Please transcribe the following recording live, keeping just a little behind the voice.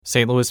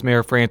St. Louis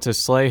Mayor Francis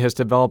Slay has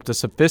developed a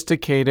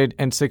sophisticated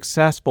and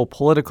successful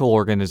political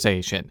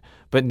organization,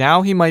 but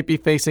now he might be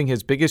facing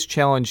his biggest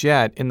challenge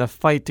yet in the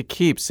fight to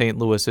keep St.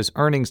 Louis's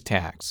earnings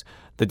tax.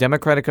 The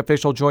Democratic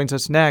official joins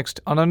us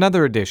next on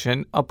another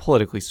edition of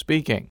Politically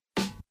Speaking.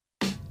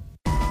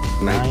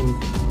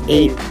 9,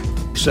 8,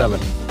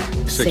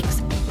 7, 6,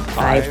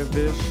 5,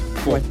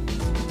 4,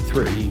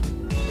 3,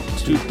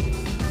 2,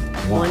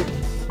 1.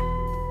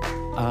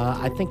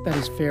 I think that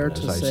is fair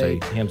to As I say.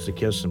 say, hands to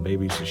kiss and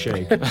babies to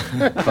shake.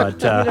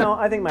 But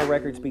I think my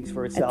record speaks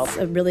for itself.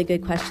 That's a really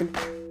good question.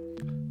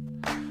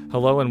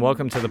 Hello and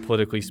welcome to the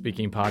Politically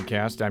Speaking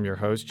podcast. I'm your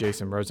host,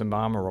 Jason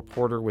Rosenbaum, a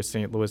reporter with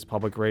St. Louis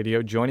Public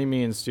Radio. Joining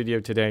me in studio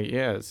today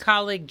is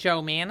colleague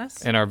Joe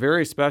Mannis. And our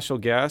very special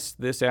guest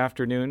this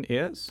afternoon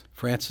is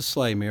Francis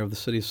Slay, Mayor of the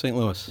City of St.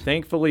 Louis.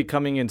 Thankfully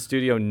coming in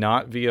studio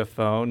not via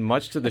phone,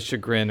 much to the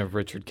chagrin of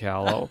Richard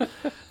Callow.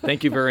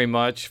 Thank you very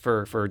much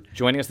for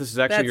joining us. This is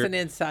actually That's an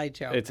inside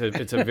joke.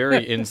 It's a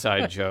very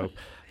inside joke.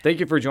 Thank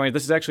you for joining.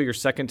 This is actually your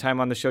second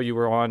time on the show. You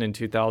were on in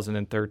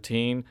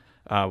 2013.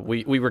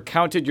 We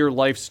recounted your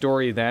life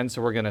story then,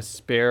 so we're going to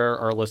spare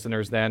our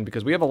listeners then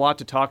because we have a lot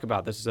to talk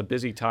about. This is a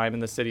busy time in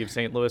the city of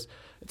St. Louis.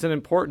 It's an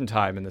important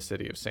time in the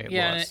city of St.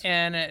 Louis.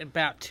 And in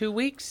about 2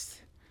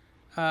 weeks,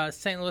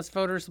 St. Louis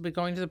voters will be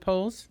going to the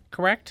polls,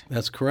 correct?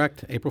 That's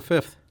correct, April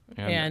 5th.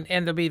 And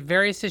there'll be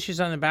various issues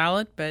on the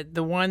ballot, but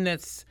the one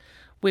that's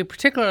we're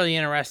particularly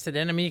interested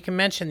in, I mean, you can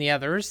mention the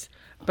others,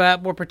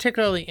 but we're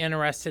particularly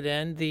interested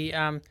in the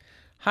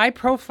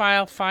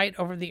high-profile fight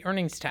over the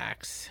earnings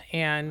tax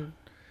and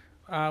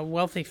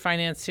wealthy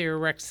financier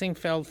Rex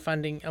Sinquefield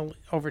funding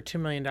over $2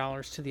 million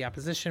to the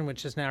opposition,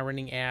 which is now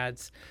running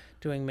ads,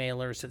 doing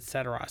mailers,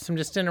 etc. So I'm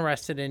just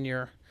interested in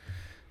your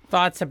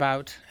thoughts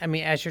about,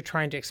 as you're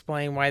trying to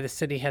explain why the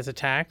city has a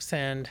tax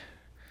and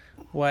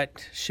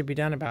what should be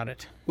done about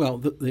it. Well,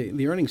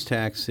 the earnings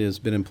tax has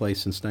been in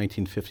place since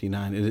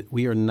 1959.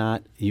 We are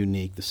not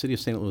unique. The city of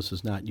St. Louis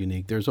is not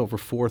unique. There's over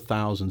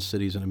 4,000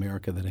 cities in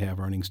America that have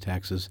earnings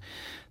taxes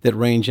that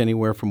range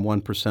anywhere from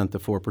 1% to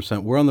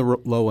 4%. We're on the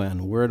low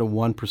end. We're at a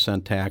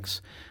 1%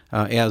 tax,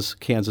 as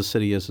Kansas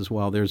City is as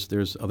well.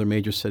 There's other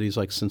major cities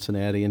like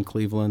Cincinnati and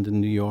Cleveland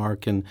and New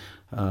York and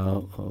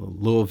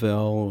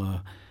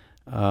Louisville,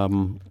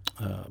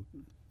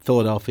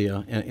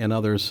 Philadelphia, and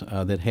others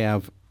that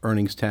have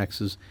earnings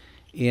taxes.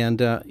 And,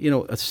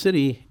 a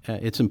city,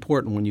 it's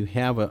important when you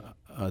have a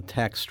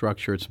tax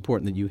structure, it's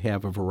important that you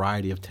have a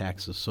variety of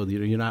taxes so that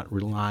you're not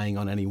relying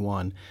on any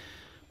one.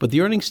 But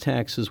the earnings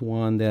tax is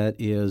one that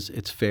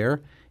it's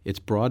fair, it's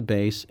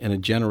broad-based, and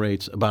it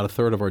generates about a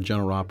third of our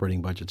general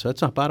operating budget. So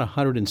that's about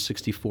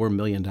 $164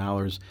 million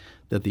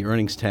that the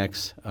earnings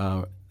tax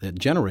that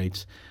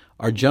generates.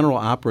 Our general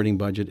operating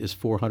budget is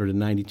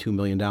 $492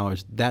 million.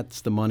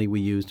 That's the money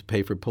we use to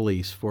pay for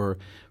police, for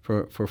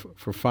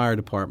fire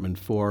department,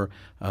 for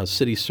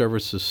city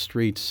services,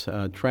 streets,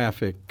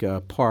 traffic,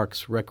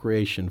 parks,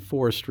 recreation,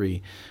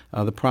 forestry,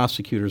 the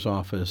prosecutor's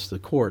office, the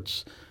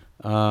courts,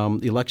 the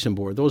election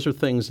board. Those are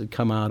things that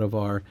come out of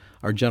our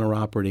general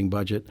operating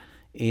budget.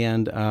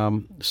 And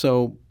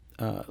so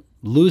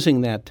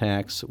losing that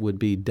tax would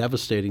be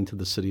devastating to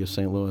the city of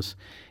St. Louis,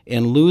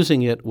 and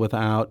losing it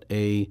without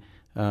a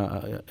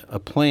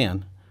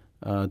plan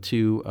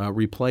to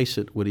replace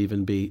it would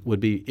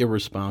be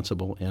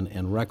irresponsible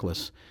and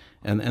reckless,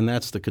 and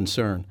that's the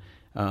concern.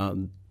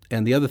 And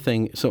the other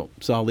thing, so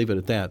I'll leave it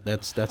at that.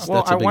 That's a big issue.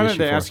 Well, I wanted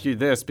to ask you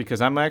this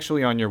because I'm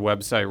actually on your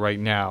website right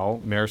now,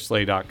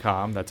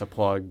 mayorslay.com. That's a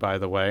plug, by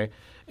the way.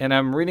 And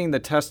I'm reading the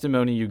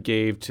testimony you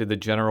gave to the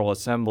General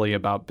Assembly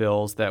about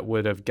bills that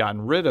would have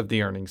gotten rid of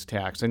the earnings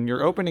tax. In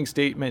your opening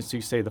statements,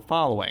 you say the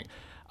following: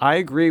 I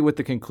agree with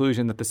the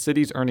conclusion that the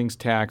city's earnings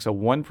tax, a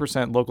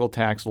 1% local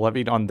tax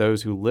levied on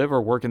those who live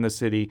or work in the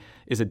city,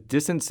 is a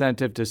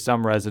disincentive to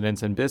some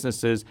residents and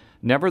businesses.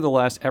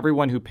 Nevertheless,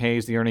 everyone who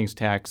pays the earnings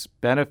tax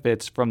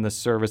benefits from the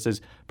services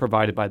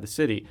provided by the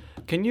city.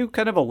 Can you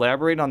kind of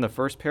elaborate on the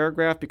first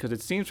paragraph? Because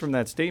it seems from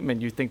that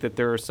statement you think that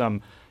there are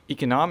some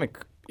economic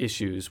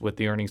issues with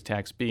the earnings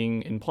tax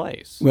being in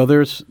place. Well,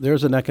 there's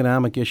an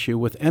economic issue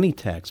with any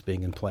tax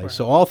being in place. Right.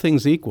 So all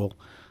things equal,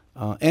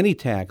 any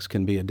tax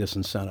can be a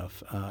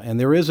disincentive, and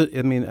there is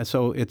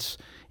so it's,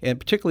 and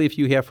particularly if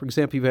you have, for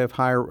example, you have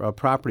higher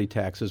property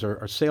taxes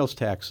or sales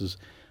taxes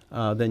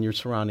than your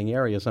surrounding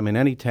areas.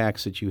 Any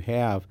tax that you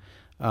have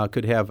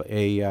could have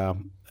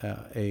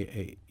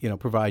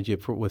provide you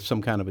with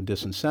some kind of a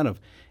disincentive.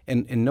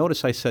 And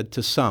notice I said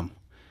to some,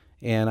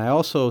 and I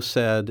also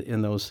said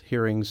in those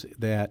hearings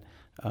that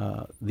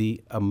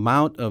the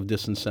amount of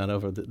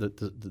disincentive or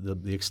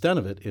the extent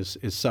of it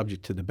is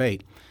subject to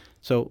debate.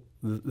 So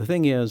the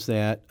thing is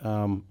that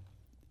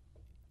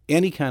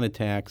any kind of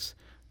tax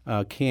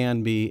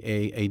can be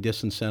a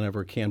disincentive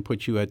or can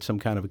put you at some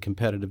kind of a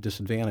competitive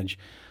disadvantage.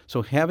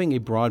 So having a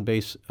broad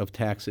base of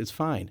tax is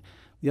fine.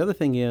 The other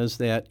thing is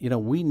that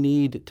we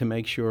need to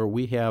make sure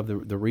we have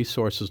the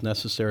resources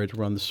necessary to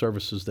run the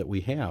services that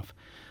we have.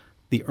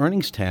 The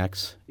earnings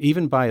tax,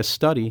 even by a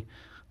study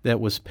that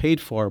was paid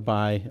for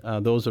by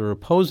those that are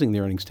opposing the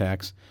earnings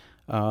tax,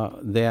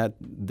 that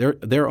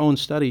their own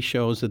study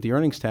shows that the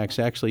earnings tax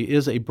actually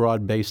is a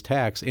broad-based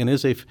tax and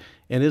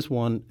is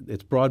one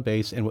that's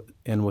broad-based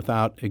and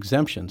without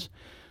exemptions.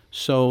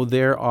 So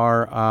there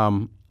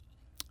are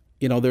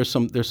there's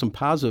some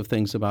positive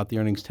things about the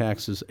earnings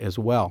taxes as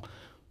well.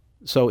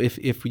 So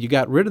if you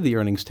got rid of the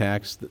earnings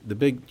tax, the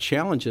big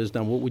challenge is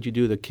now what would you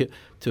do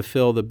to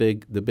fill the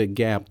big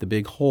gap, the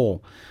big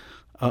hole?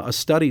 A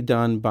study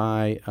done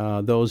by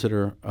those that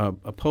are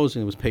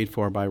opposing, it was paid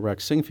for by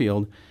Rex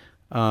Sinfield,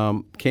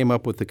 came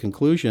up with the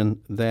conclusion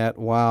that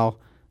while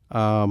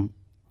first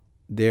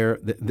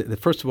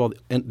of all,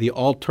 the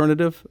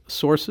alternative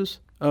sources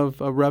of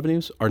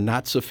revenues are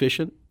not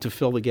sufficient to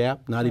fill the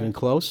gap, not even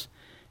close,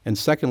 and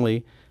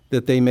secondly,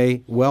 that they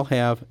may well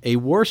have a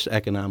worse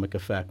economic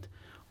effect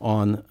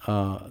on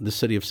the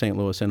city of St.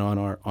 Louis and on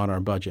our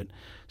budget.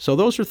 So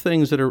those are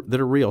things that are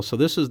real. So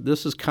this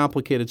is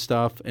complicated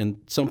stuff, and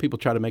some people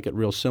try to make it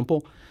real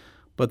simple,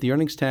 but the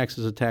earnings tax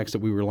is a tax that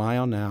we rely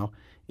on now.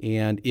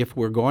 And if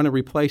we're going to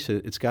replace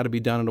it, it's got to be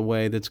done in a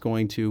way that's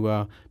going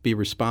to be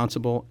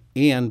responsible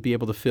and be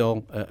able to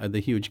fill the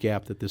huge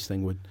gap that this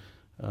thing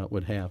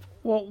would have.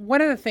 Well, one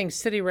of the things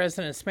city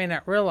residents may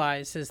not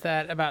realize is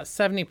that about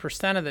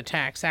 70% of the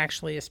tax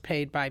actually is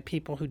paid by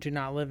people who do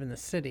not live in the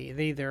city.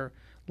 They either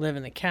live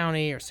in the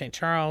county or St.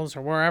 Charles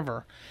or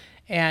wherever.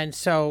 And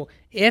so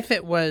if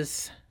it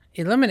was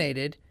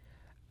eliminated,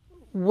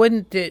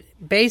 wouldn't it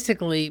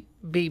basically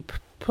be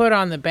put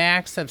on the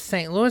backs of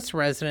St. Louis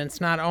residents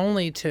not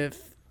only to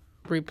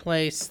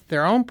replace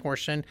their own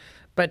portion,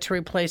 but to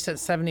replace that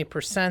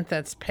 70%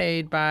 that's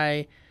paid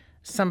by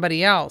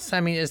somebody else? I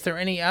mean, is there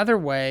any other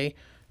way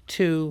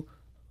to,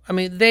 I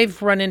mean,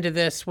 they've run into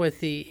this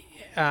with the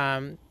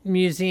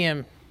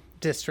museum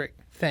district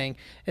thing,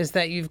 is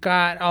that you've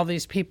got all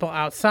these people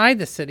outside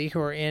the city who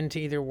are in to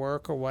either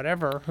work or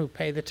whatever who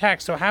pay the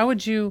tax. So how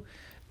would you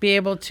be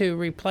able to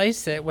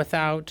replace it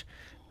without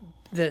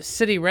the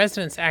city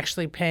residents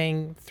actually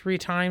paying 3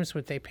 times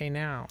what they pay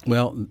now?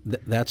 Well,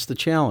 that's the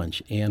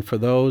challenge. And for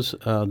those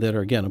that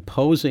are, again,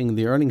 opposing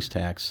the earnings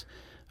tax,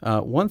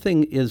 one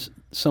thing is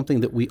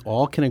something that we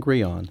all can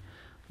agree on,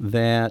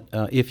 that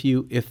if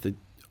the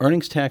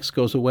earnings tax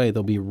goes away,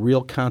 there'll be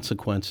real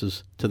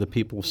consequences to the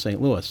people of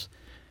St. Louis.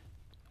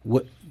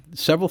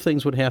 Several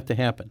things would have to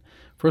happen.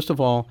 First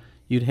of all,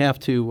 you'd have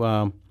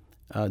to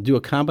do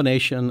a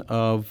combination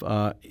of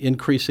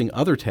increasing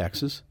other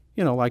taxes,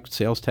 like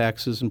sales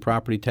taxes and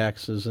property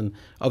taxes and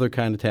other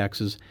kind of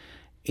taxes,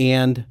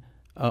 and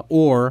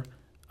or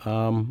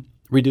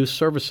reduce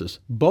services,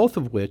 both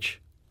of which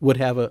would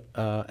have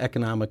a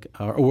economic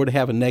or would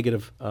have a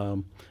negative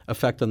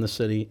effect on the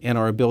city and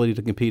our ability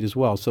to compete as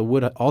well. So it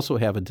would also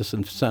have a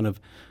disincentive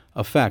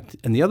effect.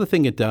 And the other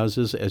thing it does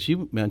is, as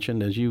you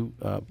mentioned, as you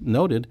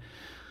noted,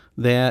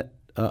 that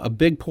a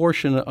big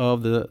portion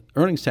of the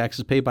earnings tax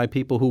is paid by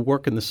people who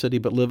work in the city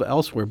but live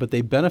elsewhere, but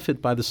they benefit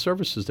by the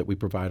services that we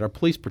provide, our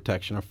police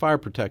protection, our fire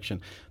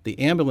protection, the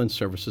ambulance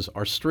services,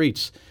 our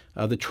streets,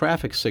 the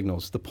traffic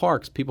signals, the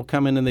parks. People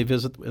come in and they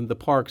visit in the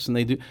parks, and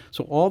they do.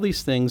 So all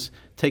these things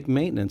take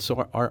maintenance.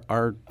 So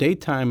our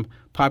daytime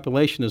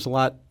population is a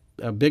lot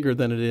bigger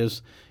than it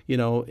is,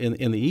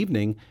 in the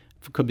evening,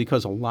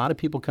 because a lot of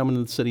people come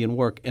into the city and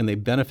work, and they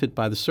benefit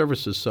by the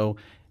services. So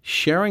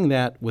sharing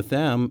that with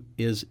them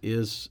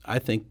is I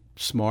think,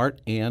 smart,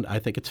 and I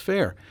think it's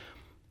fair.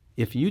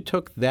 If you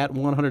took that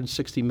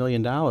 $160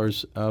 million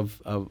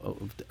of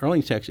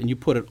earnings tax and you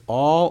put it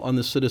all on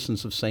the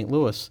citizens of St.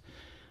 Louis,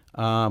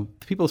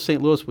 people of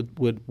St. Louis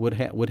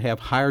would have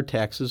higher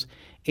taxes,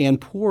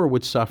 and poor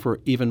would suffer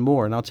even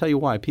more. And I'll tell you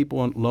why. People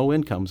on low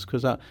incomes,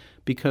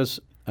 because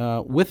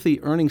with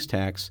the earnings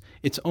tax,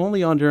 it's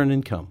only on earned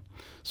income.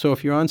 So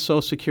if you're on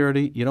Social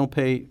Security, you don't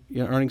pay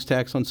earnings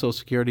tax on Social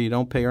Security. You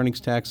don't pay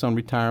earnings tax on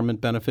retirement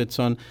benefits,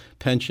 on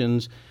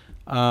pensions.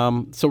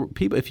 So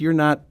people, if you're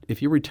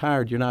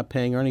retired, you're not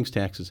paying earnings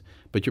taxes,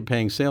 but you're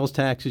paying sales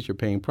taxes, you're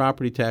paying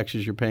property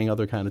taxes, you're paying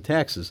other kind of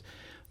taxes.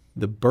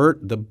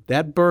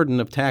 That burden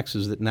of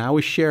taxes that now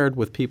is shared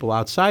with people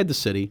outside the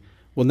city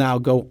will now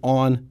go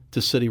on to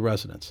city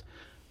residents.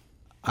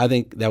 I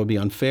think that would be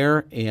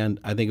unfair, and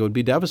I think it would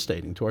be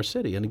devastating to our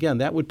city. And again,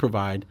 that would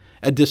provide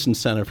a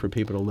disincentive for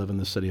people to live in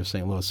the city of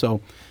St. Louis. So,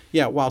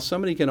 yeah, while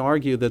somebody can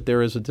argue that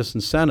there is a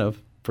disincentive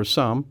for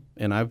some,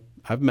 and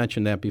I've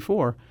mentioned that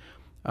before,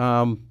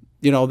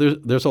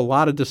 there's a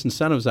lot of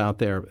disincentives out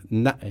there.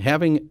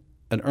 Having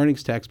an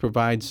earnings tax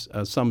provides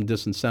some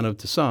disincentive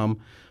to some,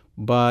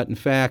 but in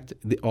fact,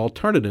 the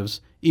alternatives,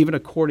 even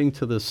according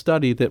to the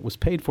study that was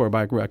paid for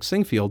by Rex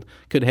Sinfield,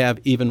 could have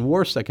even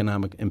worse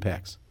economic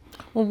impacts.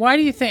 Well, why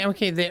do you think,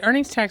 the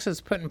earnings tax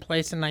was put in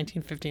place in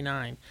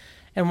 1959,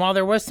 and while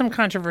there was some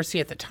controversy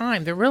at the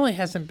time, there really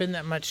hasn't been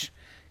that much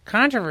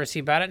controversy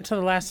about it until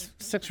the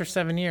last 6 or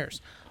 7 years.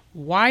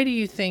 Why do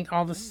you think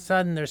all of a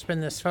sudden there's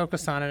been this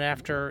focus on it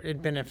after it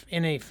had been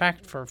in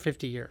effect for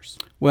 50 years?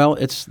 Well,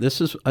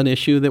 this is an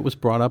issue that was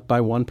brought up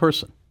by one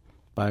person,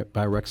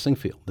 by Rex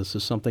Sinfield. This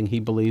is something he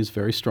believes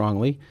very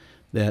strongly,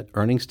 that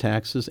earnings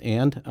taxes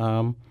and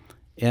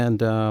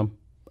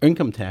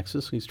income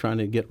taxes. He's trying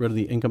to get rid of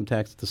the income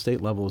tax at the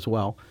state level as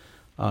well.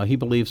 He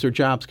believes they're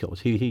jobs killers.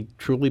 He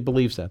truly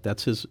believes that.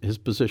 That's his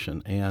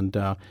position. And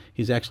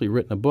he's actually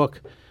written a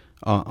book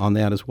on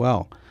that as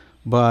well.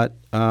 But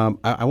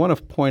I want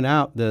to point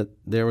out that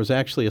there was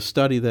actually a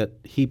study that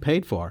he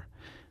paid for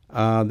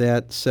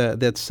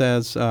that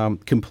says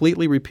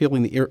completely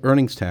repealing the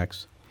earnings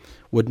tax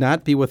would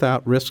not be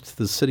without risk to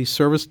the city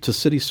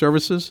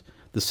services,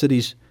 the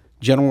city's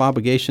general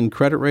obligation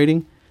credit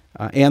rating,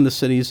 and the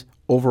city's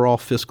overall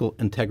fiscal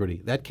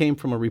integrity. That came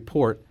from a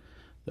report,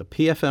 the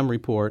PFM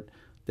report,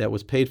 that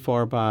was paid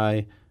for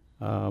by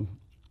an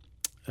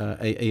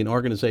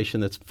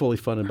organization that's fully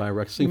funded by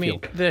Rex You mean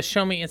Singfield. the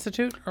Show Me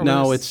Institute? Or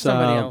No, was it's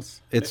somebody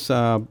else.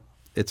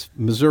 It's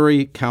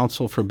Missouri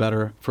Council for a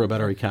Better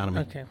Economy.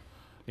 Okay.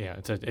 Yeah,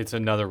 it's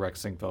another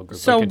Rex Singfield group.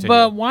 So, continue.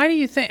 but why do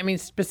you think? I mean,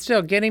 but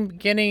still,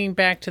 getting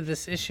back to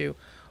this issue,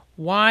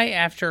 why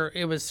after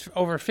it was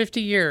over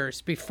 50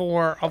 years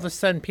before all of a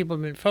sudden people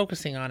have been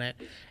focusing on it,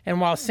 and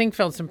while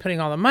Singfield's been putting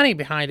all the money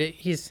behind it,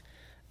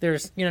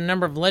 there's a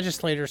number of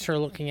legislators who are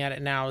looking at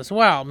it now as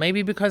well.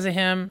 Maybe because of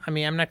him. I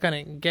mean, I'm not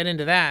going to get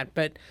into that,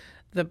 but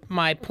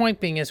my point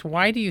being is,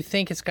 why do you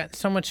think it's got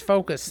so much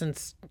focus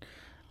since,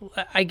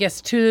 I guess,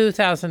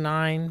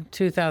 2009,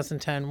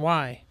 2010?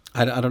 Why?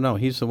 I don't know.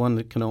 He's the one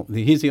that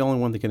he's the only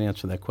one that can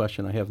answer that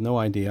question. I have no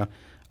idea,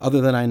 other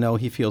than I know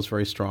he feels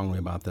very strongly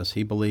about this.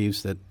 He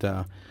believes that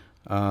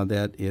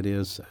that it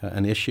is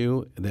an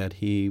issue that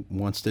he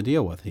wants to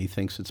deal with. He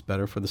thinks it's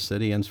better for the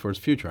city and for its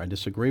future. I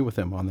disagree with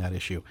him on that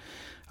issue.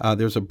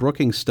 There's a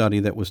Brookings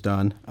study that was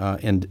done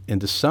in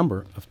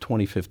December of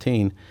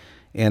 2015,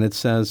 and it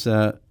says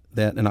that,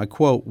 and I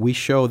quote, "We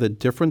show that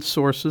different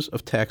sources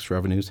of tax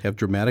revenues have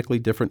dramatically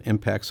different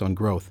impacts on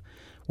growth,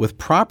 with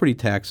property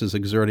taxes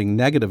exerting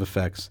negative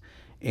effects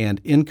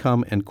and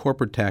income and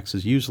corporate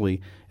taxes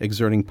usually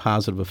exerting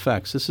positive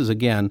effects." This is,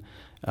 again,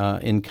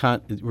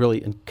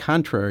 really in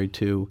contrary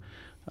to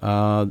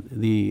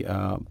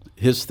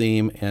his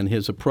theme and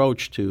his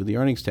approach to the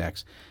earnings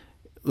tax.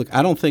 Look,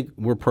 I don't think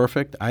we're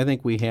perfect. I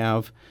think we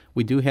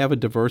do have a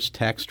diverse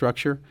tax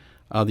structure.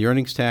 The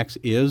earnings tax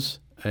is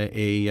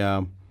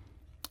a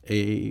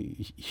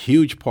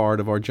huge part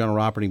of our general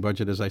operating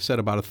budget. As I said,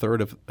 about a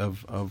third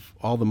of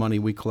all the money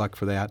we collect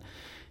for that.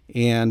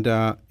 And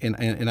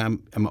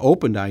I'm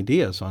open to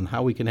ideas on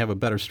how we can have a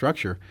better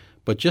structure.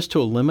 But just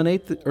to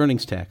eliminate the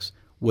earnings tax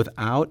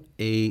without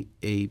a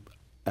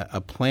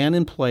plan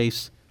in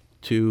place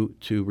to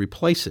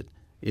replace it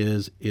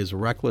is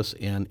reckless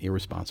and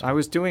irresponsible. I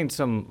was doing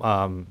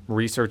some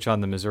research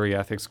on the Missouri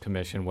Ethics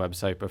Commission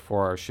website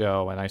before our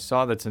show, and I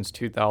saw that since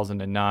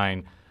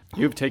 2009,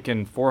 you've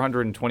taken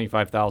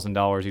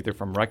 $425,000 either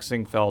from Rex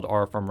Singfield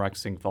or from Rex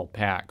Singfield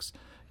PACs.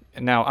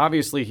 Now,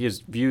 obviously,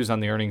 his views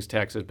on the earnings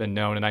tax have been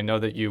known, and I know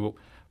that you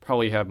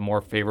probably have more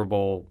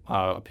favorable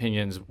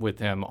opinions with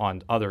him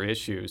on other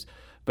issues.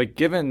 But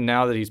given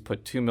now that he's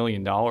put $2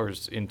 million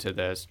into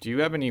this, do you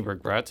have any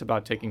regrets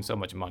about taking so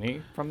much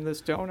money from this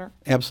donor?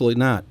 Absolutely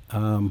not.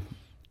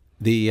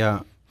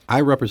 I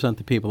represent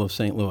the people of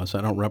St. Louis.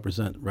 I don't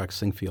represent Rex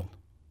Singfield.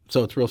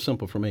 So it's real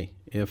simple for me.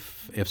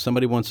 If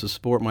somebody wants to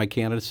support my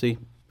candidacy,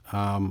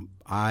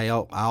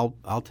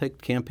 I'll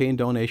take campaign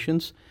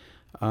donations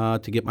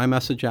to get my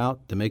message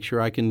out, to make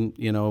sure I can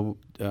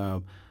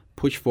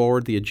push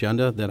forward the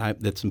agenda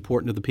that's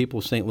important to the people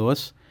of St.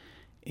 Louis,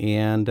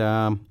 and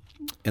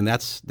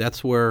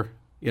that's where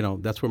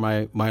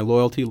my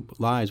loyalty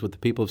lies, with the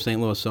people of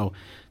St. Louis. So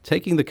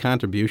taking the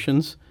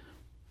contributions,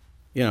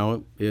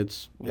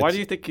 Why do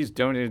you think he's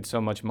donated so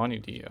much money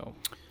to you?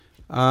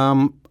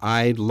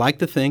 I'd like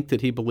to think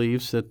that he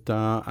believes that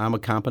I'm a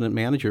competent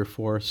manager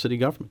for city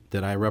government,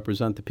 that I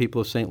represent the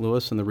people of St.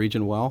 Louis and the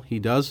region well. He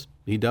does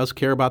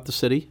care about the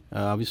city.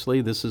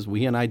 Obviously,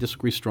 we and I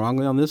disagree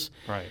strongly on this.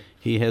 Right.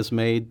 He has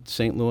made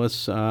St.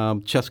 Louis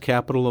chess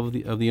capital of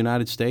the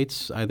United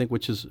States, I think,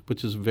 which is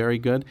very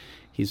good.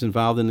 He's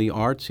involved in the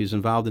arts. He's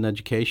involved in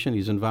education.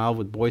 He's involved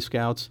with Boy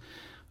Scouts.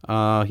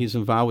 He's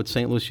involved with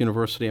St. Louis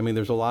University. I mean,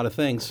 there's a lot of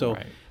things. So.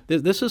 Right.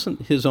 This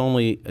isn't his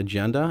only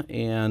agenda,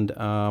 and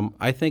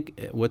I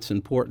think what's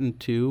important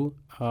to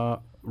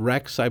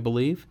Rex, I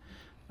believe,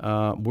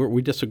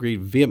 we disagree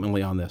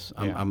vehemently on this.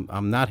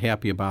 I'm not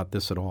happy about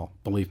this at all,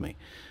 believe me.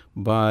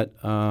 But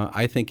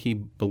I think he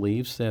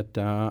believes that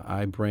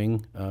I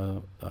bring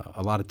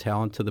a lot of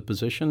talent to the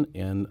position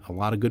and a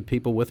lot of good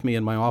people with me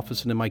in my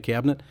office and in my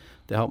cabinet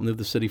to help move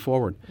the city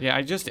forward. Yeah,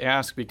 I just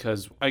ask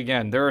because,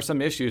 again, there are some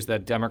issues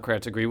that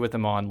Democrats agree with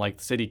him on, like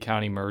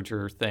city-county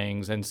merger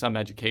things and some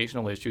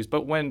educational issues.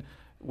 But when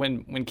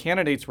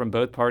candidates from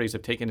both parties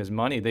have taken his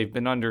money, they've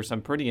been under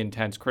some pretty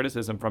intense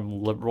criticism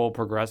from liberal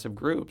progressive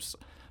groups.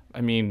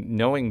 I mean,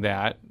 knowing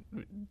that,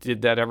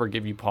 did that ever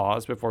give you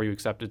pause before you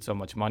accepted so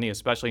much money,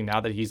 especially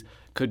now that he's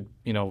could,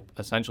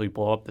 essentially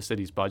blow up the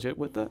city's budget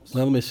with this?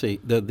 Well, let me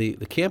see.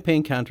 The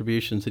campaign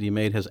contributions that he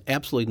made has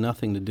absolutely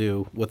nothing to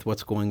do with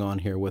what's going on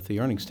here with the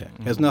earnings tax.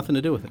 It has nothing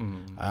to do with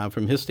it,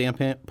 from his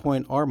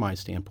standpoint or my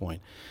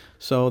standpoint.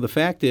 So the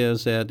fact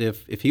is that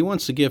if he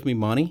wants to give me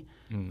money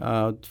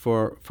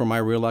for my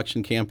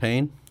reelection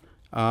campaign,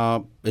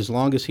 as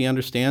long as he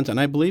understands, and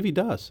I believe he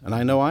does, and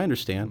I know I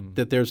understand,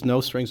 that there's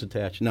no strings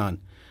attached, none.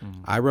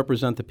 I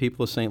represent the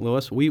people of St.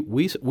 Louis.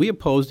 We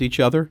opposed each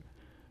other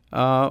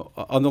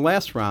on the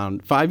last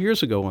round 5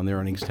 years ago on the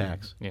earnings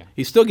tax. Yeah.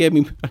 He still gave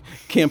me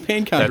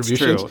campaign contributions.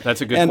 That's true.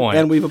 That's a good point.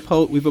 And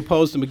we've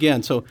opposed him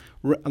again. So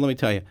let me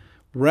tell you,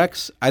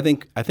 Rex, I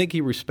think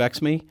he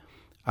respects me.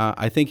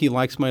 I think he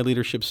likes my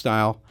leadership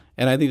style.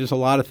 And I think there's a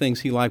lot of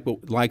things he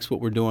likes what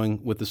we're doing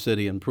with the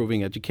city,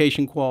 improving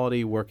education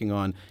quality, working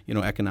on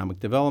economic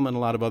development, a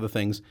lot of other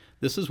things.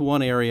 This is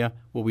one area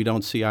where we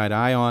don't see eye to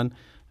eye on,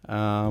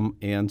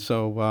 and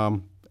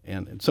so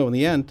in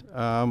the end,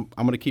 I'm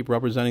going to keep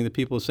representing the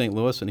people of St.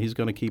 Louis, and he's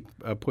going to keep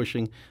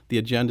pushing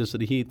the agendas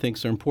that he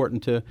thinks are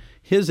important to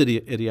his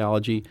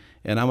ideology,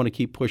 and I'm going to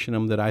keep pushing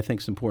them that I think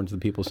is important to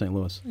the people of St.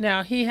 Louis.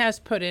 Now, he has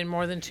put in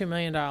more than $2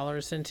 million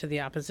into the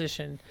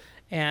opposition,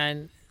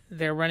 and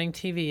they're running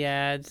TV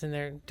ads and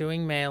they're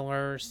doing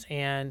mailers,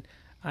 and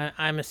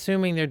I'm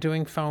assuming they're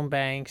doing phone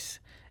banks,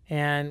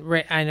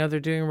 and I know they're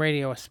doing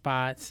radio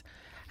spots.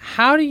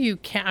 How do you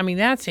I mean,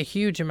 that's a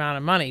huge amount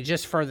of money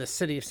just for the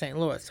city of St.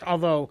 Louis,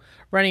 although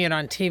running it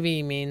on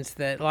TV means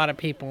that a lot of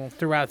people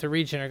throughout the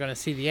region are going to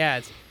see the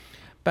ads.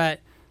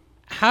 But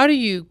how do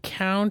you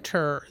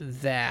counter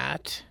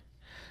that?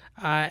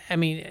 I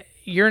mean,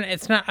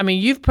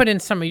 you've put in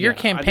some of your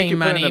campaign I think you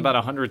money. put in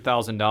about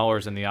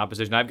 $100,000 in the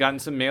opposition. I've gotten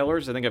some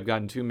mailers. I think I've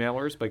gotten 2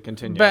 mailers, but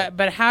continue.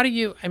 But how do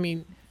you? I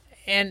mean,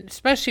 and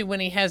especially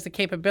when he has the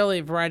capability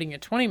of writing a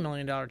 $20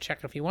 million check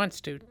if he wants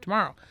to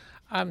tomorrow.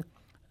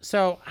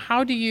 So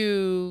how do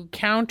you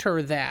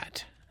counter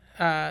that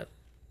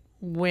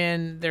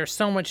when there's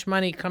so much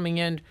money coming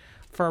in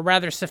for a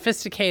rather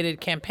sophisticated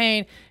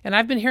campaign? And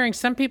I've been hearing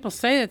some people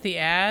say that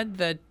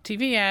the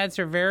TV ads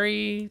are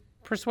very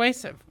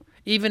persuasive,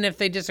 even if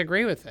they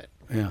disagree with it.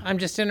 Yeah. I'm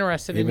just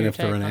interested in Even your if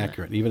they're take on that.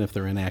 inaccurate. Even if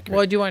they're inaccurate.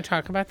 Well, do you want to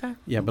talk about that?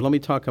 Yeah, but let me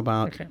talk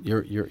about Okay.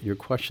 your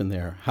question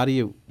there. How do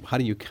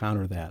you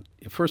counter that?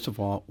 First of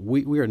all,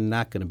 we are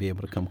not going to be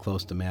able to come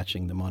close to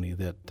matching the money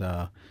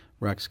that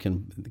Rex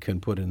can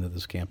put into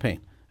this campaign.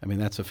 I mean,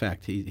 that's a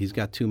fact. He's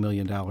got $2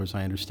 million,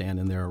 I understand,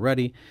 in there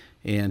already,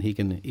 and he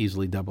can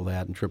easily double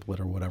that and triple it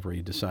or whatever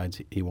he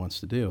decides he wants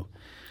to do.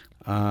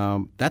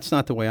 That's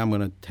not the way I'm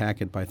going to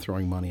attack it by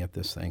throwing money at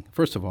this thing.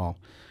 First of all,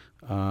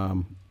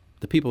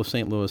 the people of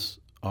St. Louis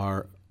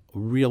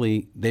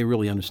really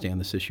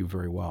understand this issue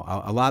very well,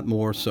 a lot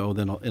more so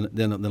than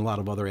a lot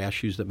of other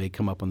issues that may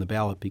come up on the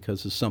ballot,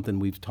 because it's something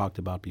we've talked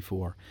about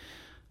before.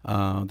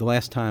 The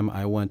last time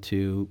I went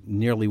to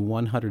nearly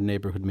 100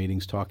 neighborhood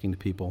meetings talking to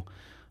people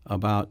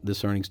about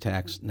this earnings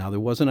tax. Now, there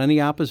wasn't any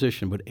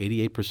opposition, but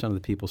 88% of the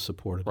people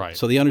supported it. Right.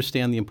 So they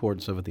understand the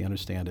importance of it. They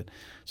understand it.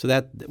 So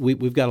that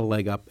we've got a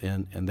leg up,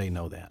 and they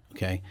know that.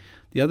 Okay.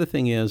 The other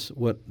thing is,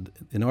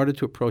 in order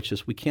to approach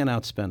this, we can't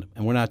outspend it,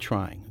 and we're not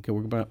trying. Okay,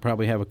 we're going to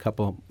probably have a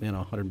couple,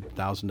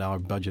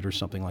 $100,000 budget or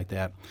something like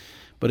that,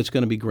 but it's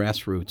going to be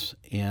grassroots.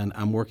 And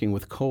I'm working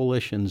with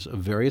coalitions of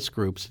various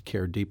groups that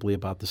care deeply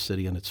about the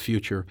city and its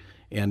future,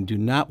 and do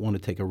not want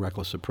to take a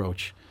reckless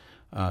approach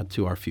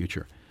to our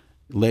future.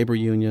 Labor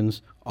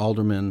unions,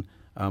 aldermen,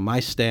 my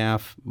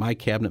staff, my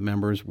cabinet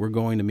members, we're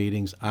going to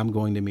meetings. I'm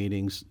going to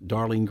meetings.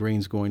 Darlene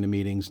Green's going to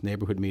meetings,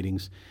 neighborhood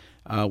meetings.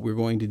 We're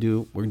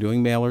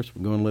doing mailers.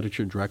 We're going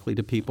literature directly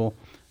to people.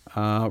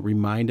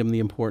 Remind them the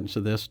importance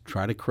of this.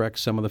 Try to correct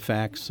some of the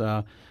facts,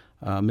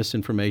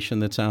 misinformation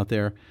that's out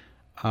there.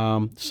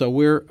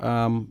 So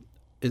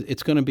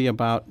it's going to be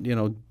about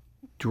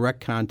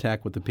direct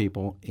contact with the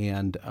people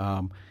and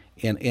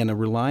a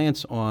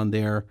reliance on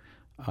their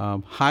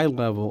high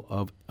level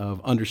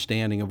of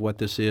understanding of what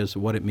this is,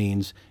 what it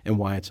means, and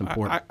why it's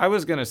important. I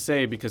was going to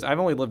say, because I've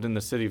only lived in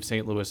the city of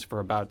St. Louis for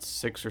about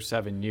 6 or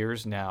 7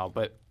 years now,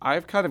 but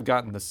I've kind of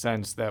gotten the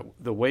sense that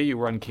the way you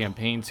run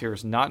campaigns here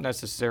is not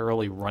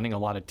necessarily running a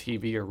lot of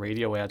TV or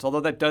radio ads,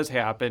 although that does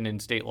happen in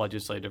state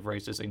legislative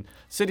races and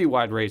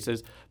citywide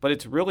races, but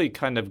it's really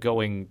kind of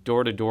going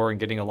door to door and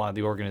getting a lot of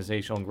the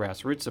organizational and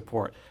grassroots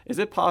support. Is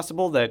it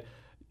possible that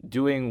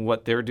doing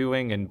what they're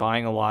doing and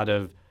buying a lot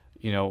of,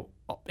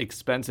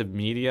 expensive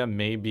media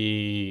may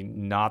be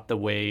not the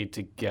way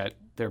to get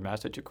their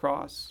message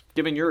across?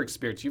 Given your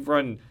experience, you've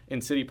run in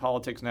city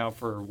politics now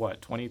for,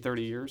 20,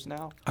 30 years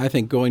now? I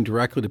think going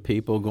directly to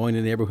people, going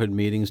to neighborhood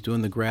meetings,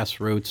 doing the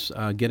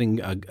grassroots,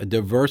 getting a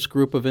diverse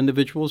group of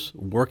individuals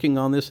working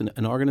on this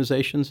in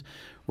organizations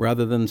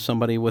rather than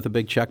somebody with a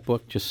big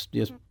checkbook just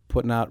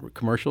putting out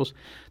commercials.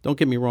 Don't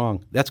get me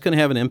wrong. That's going to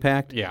have an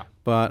impact. Yeah.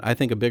 But I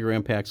think a bigger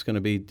impact is going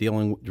to be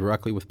dealing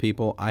directly with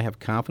people. I have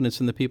confidence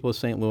in the people of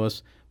St.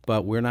 Louis,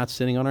 but we're not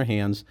sitting on our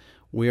hands.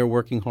 We are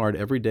working hard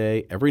every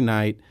day, every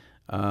night,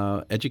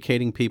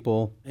 educating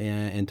people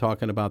and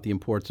talking about the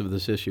importance of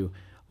this issue.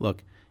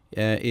 Look,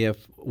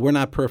 if we're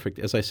not perfect,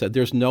 as I said,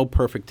 there's no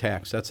perfect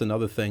tax. That's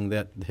another thing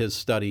that his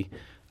study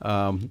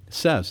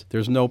says.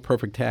 There's no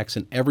perfect tax,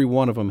 and every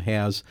one of them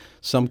has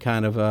some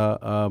kind of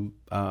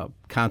a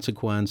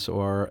consequence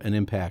or an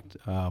impact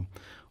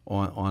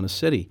on a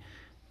city.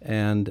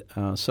 And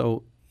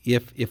so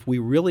if we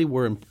really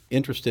were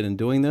interested in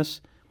doing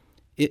this,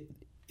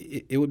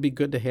 it would be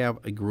good to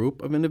have a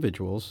group of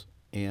individuals,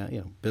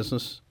 and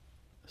business,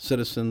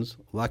 citizens,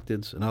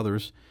 electeds, and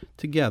others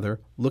together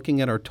looking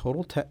at our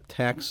total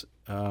tax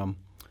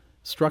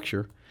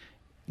structure,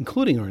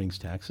 including earnings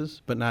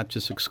taxes, but not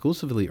just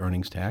exclusively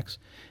earnings tax,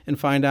 and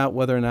find out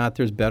whether or not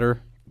there's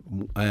better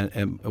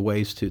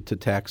ways to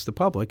tax the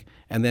public,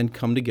 and then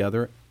come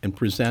together and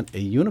present a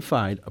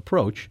unified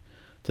approach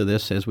to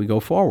this as we go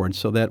forward,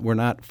 so that we're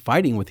not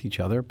fighting with each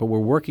other, but we're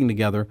working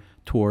together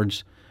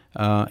towards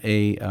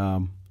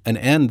an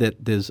end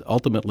that is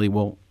ultimately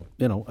will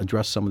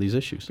address some of these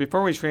issues.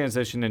 Before we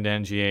transition into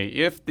NGA,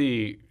 if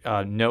the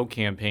no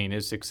campaign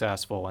is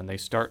successful and they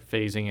start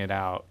phasing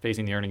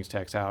the earnings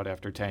tax out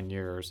after 10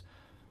 years,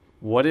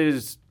 what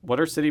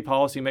are city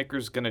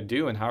policymakers going to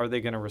do, and how are they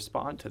going to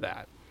respond to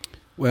that?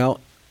 Well,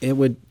 it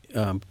would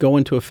go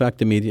into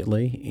effect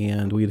immediately,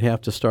 and we'd have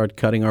to start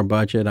cutting our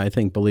budget, I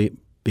think,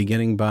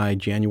 beginning by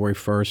January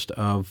 1st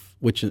of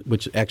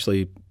which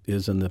actually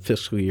is in the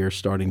fiscal year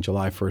starting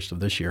July 1st of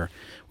this year.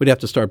 We'd have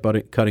to start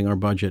cutting our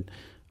budget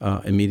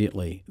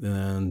immediately,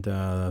 and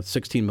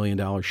 $16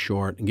 million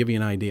short. And give you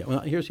an idea. Well,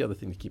 here's the other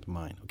thing to keep in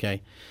mind.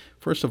 Okay,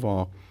 first of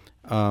all,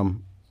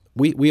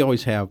 we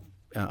always have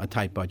a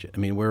tight budget. I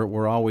mean,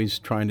 we're always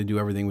trying to do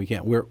everything we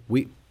can.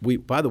 We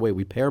by the way,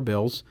 we pay our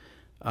bills.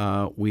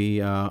 We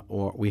have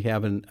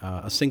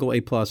a single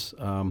A+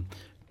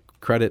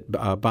 credit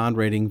bond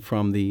rating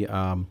from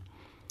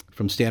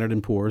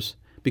Standard & Poor's,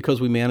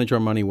 because we manage our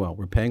money well.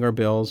 We're paying our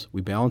bills,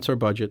 we balance our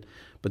budget,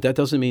 but that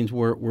doesn't mean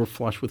we're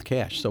flush with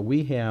cash. So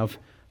we have,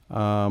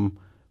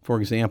 for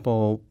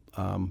example,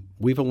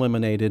 we've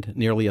eliminated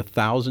nearly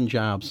 1,000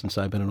 jobs since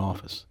I've been in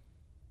office.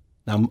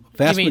 Now,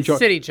 vast you mean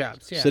majority city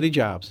jobs? Yeah. City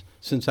jobs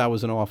since I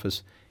was in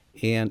office,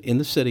 and in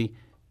the city,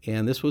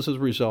 and this was as a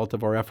result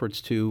of our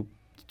efforts to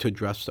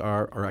address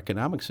our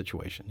economic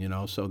situation.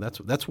 So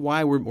that's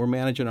why we're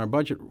managing our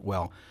budget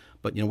well.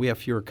 But we have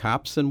fewer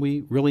cops than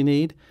we really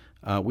need.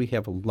 We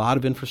have a lot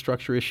of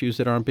infrastructure issues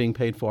that aren't being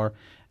paid for,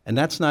 and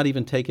that's not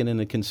even taken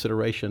into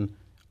consideration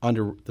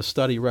under the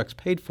study Rex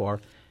paid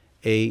for,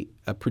 a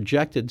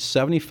projected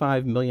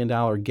 $75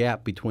 million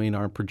gap between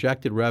our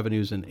projected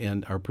revenues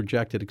and our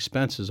projected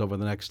expenses over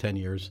the next 10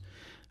 years.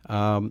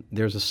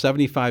 There's a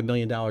 $75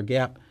 million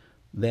gap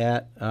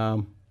that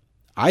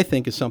I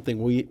think is something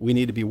we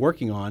need to be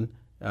working on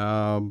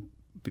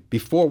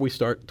before we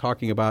start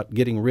talking about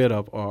getting rid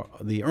of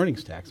the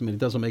earnings tax. I mean, it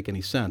doesn't make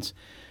any sense.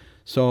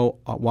 So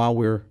while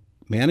we're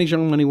managing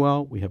our money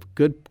well, we have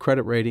good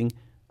credit rating,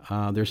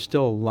 there's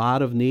still a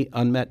lot of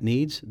unmet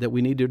needs that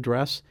we need to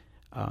address.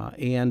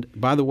 And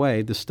by the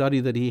way, the study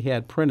that he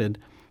had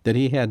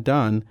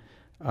done,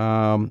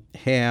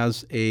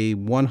 has a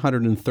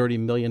 $130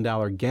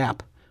 million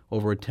gap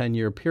over a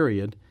 10-year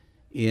period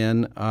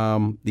in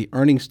the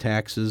earnings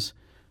taxes.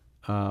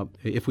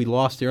 If we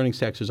lost the earnings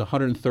taxes, a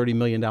 $130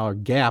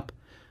 million gap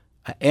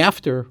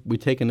after we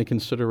take into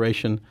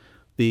consideration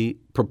the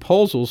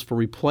proposals for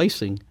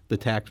replacing the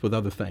tax with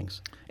other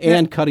things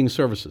and cutting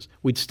services.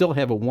 We'd still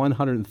have a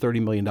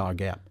 $130 million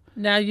gap.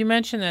 Now, you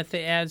mentioned that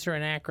the ads are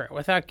inaccurate.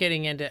 Without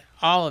getting into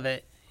all of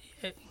it,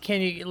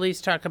 can you at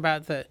least talk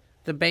about the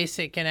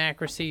basic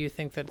inaccuracy you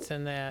think that's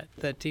in the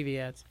TV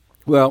ads?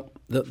 Well,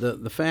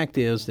 the fact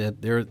is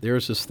that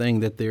there's this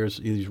thing that there's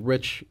these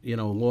rich,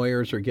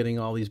 lawyers are getting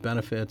all these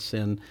benefits,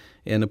 and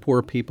the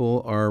poor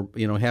people are,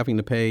 having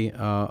to pay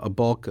a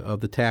bulk of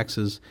the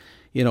taxes.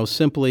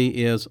 Simply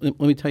is, let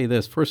me tell you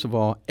this. First of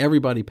all,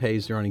 everybody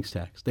pays the earnings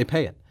tax. They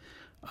pay it.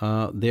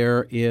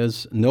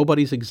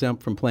 Nobody's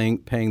exempt from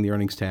paying the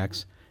earnings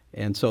tax.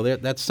 And so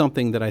that's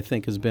something that I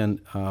think has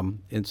been,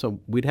 and so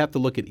we'd have to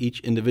look at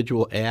each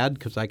individual ad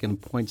because I can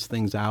point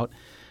things out.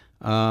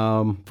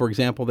 For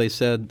example, they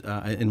said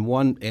in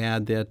one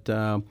ad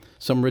that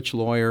some rich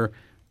lawyer,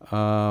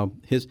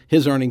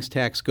 his earnings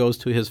tax goes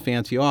to his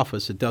fancy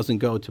office. It doesn't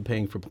go to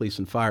paying for police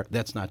and fire.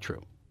 That's not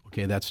true.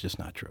 Okay, that's just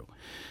not true.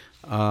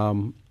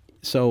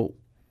 So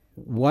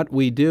what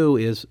we do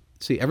is,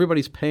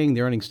 everybody's paying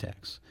the earnings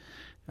tax.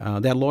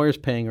 That lawyer's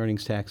paying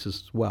earnings tax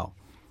as well.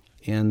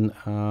 And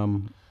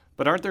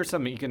but aren't there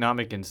some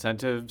economic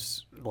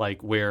incentives,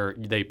 like where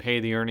they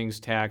pay the earnings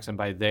tax, and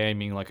by they I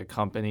mean like a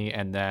company,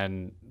 and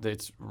then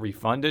it's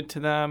refunded to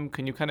them?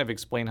 Can you kind of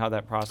explain how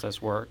that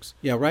process works?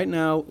 Yeah, right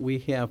now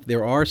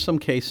there are some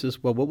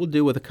cases. Well, what we'll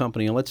do with a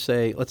company, and let's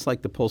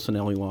like the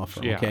Polsinelli law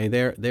firm. Yeah. Okay,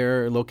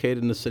 they're located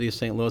in the city of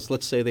St. Louis.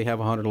 Let's say they have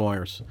 100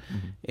 lawyers,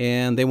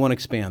 and they want to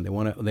expand. They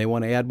want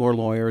to add more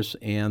lawyers,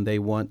 and they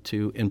want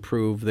to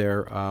improve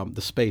their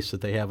the space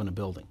that they have in a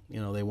building.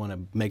 They want to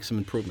make some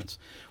improvements.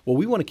 Well,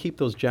 we want to keep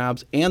those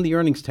jobs and the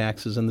earnings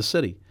taxes in the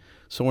city.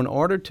 So in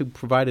order to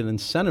provide an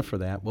incentive for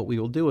that, what we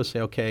will do is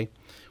say, okay,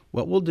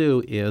 what we'll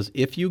do is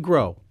if you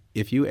grow,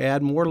 if you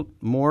add more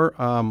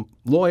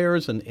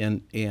lawyers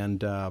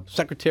and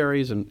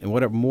secretaries and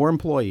whatever, more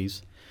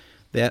employees,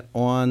 that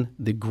on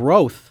the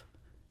growth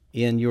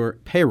in your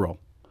payroll,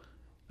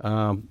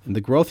 we'll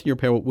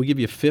give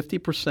you a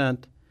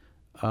 50%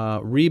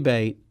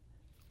 rebate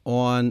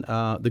on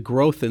the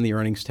growth in the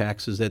earnings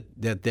taxes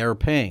that they're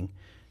paying.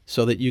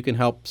 so that you can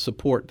help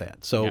support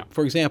that. So, Yeah.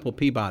 for example,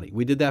 Peabody,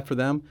 we did that for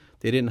them.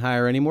 They didn't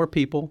hire any more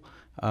people,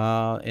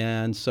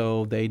 and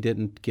so they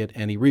didn't get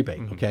any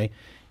rebate, okay?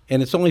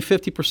 And it's only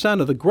 50%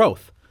 of the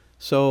growth.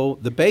 So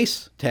the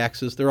base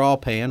taxes, they're all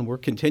paying. We're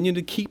continuing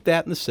to keep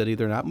that in the city.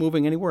 They're not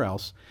moving anywhere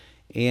else.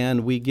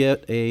 And we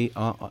get and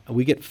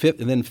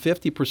then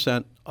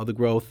 50% of the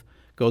growth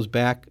goes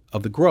back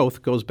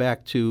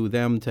to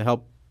them to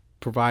help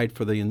provide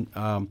for the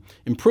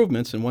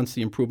improvements. And once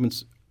the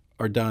improvements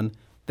are done,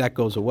 that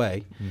goes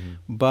away.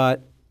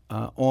 But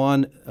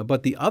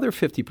the other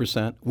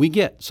 50% we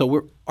get.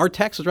 So our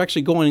taxes are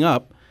actually going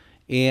up,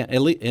 and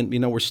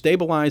we're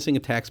stabilizing a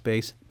tax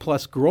base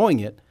plus growing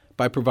it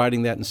by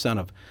providing that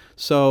incentive.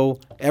 So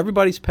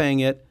everybody's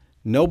paying it.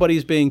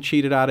 Nobody's being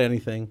cheated out of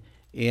anything.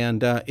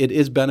 And it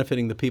is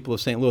benefiting the people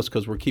of St. Louis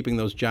because we're keeping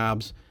those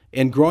jobs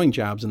and growing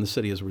jobs in the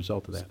city as a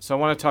result of that. So I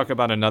want to talk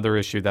about another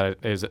issue that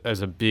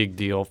is a big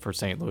deal for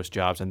St. Louis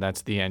jobs, and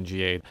that's the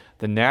NGA,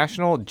 the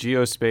National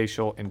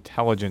Geospatial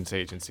Intelligence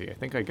Agency. I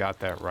think I got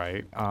that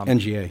right.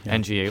 NGA. Yeah.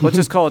 NGA. Let's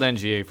just call it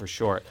NGA for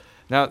short.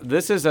 Now,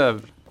 this is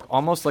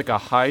almost like a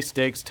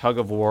high-stakes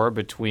tug-of-war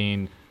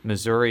between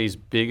Missouri's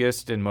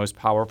biggest and most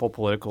powerful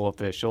political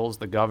officials,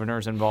 the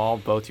governors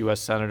involved, both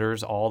U.S.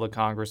 senators, all the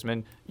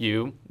congressmen,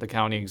 you, the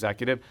county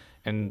executive,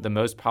 and the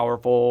most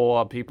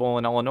powerful people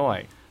in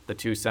Illinois, the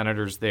two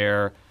senators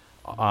there,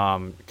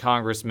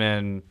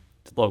 congressmen,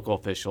 local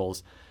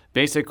officials.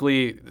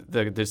 Basically,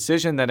 the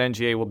decision that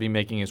NGA will be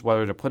making is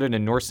whether to put it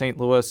in North St.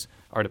 Louis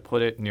or to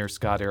put it near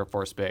Scott Air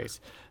Force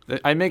Base.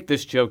 I make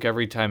this joke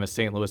every time a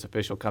St. Louis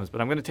official comes, but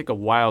I'm going to take a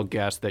wild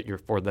guess that you're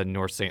for the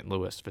North St.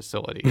 Louis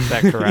facility. Is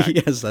that correct?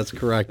 Yes, that's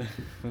correct.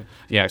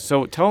 Yeah,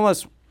 so tell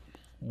us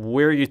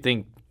where you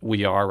think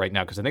we are right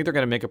now, because I think they're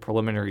going to make a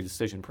preliminary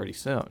decision pretty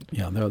soon.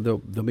 Yeah, they'll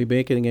be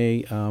making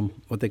a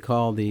what they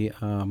call the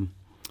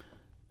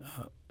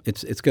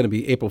it's going to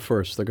be April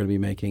 1st. They're going to be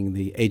making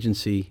the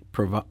agency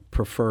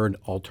preferred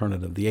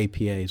alternative. The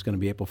APA is going to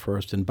be April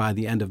 1st, and by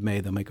the end of May,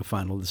 they'll make a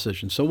final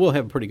decision. So we'll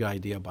have a pretty good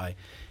idea by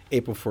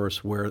April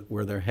 1st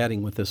where they're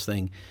heading with this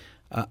thing.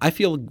 I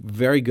feel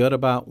very good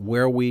about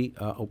where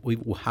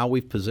how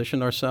we've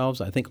positioned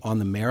ourselves. I think on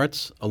the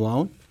merits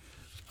alone,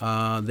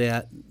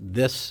 that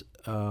this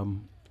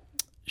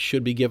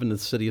should be given to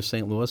the city of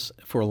St. Louis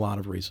for a lot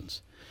of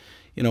reasons.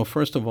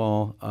 First of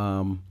all,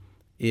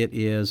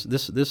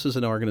 this is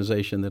an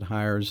organization that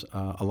hires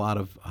a lot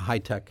of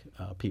high-tech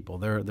people.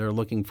 They're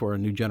looking for a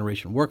new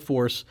generation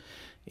workforce,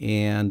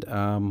 and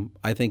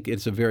I think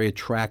it's a very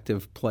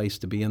attractive place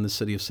to be in the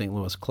city of St.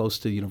 Louis, close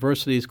to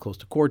universities, close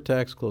to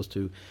Cortex, close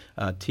to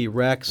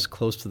T-Rex,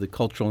 close to the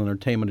cultural and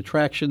entertainment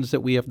attractions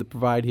that we have to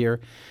provide here.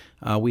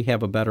 We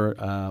have a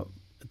better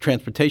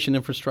transportation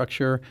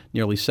infrastructure.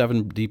 Nearly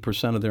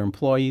 70% of their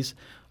employees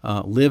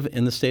live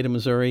in the state of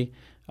Missouri.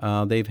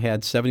 They've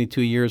had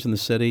 72 years in the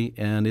city,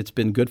 and it's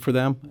been good for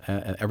them.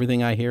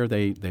 Everything I hear,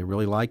 they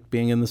really like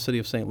being in the city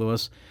of St.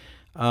 Louis.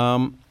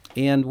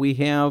 And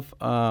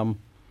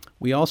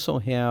we also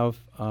have,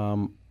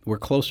 we're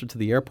closer to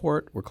the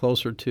airport, we're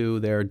closer to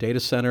their data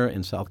center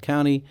in South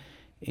County,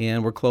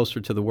 and we're closer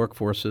to the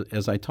workforce,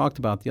 as I talked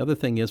about. The other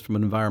thing is, from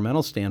an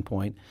environmental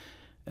standpoint,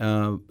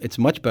 it's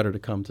much better to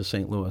come to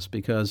St. Louis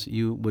because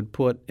you would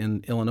put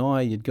in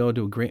Illinois, you'd go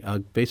to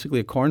basically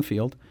a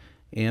cornfield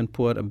and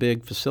put a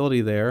big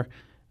facility there.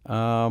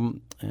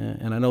 And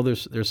I know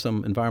there's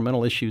some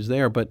environmental issues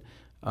there, but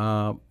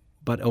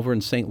over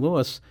in St.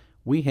 Louis,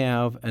 we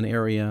have an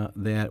area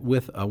that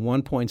with a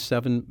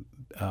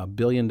 $1.7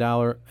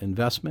 billion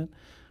investment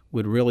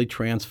would really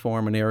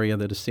transform an area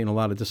that has seen a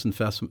lot of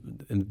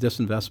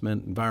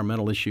disinvestment,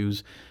 environmental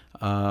issues,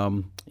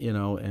 and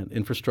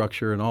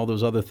infrastructure and all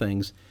those other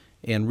things,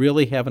 and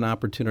really have an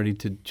opportunity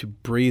to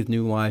breathe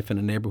new life in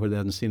a neighborhood that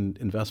hasn't seen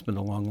investment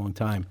in a long, long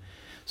time.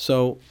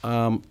 So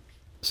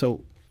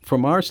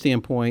from our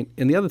standpoint,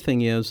 and the other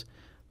thing is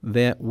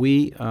that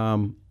we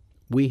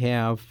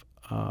have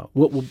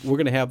we're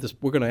going to have this.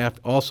 We're going to have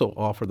to also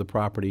offer the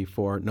property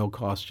for no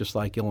cost, just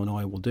like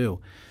Illinois will do.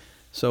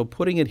 So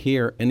putting it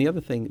here, and the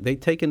other thing, they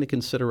take into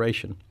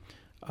consideration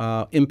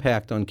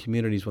impact on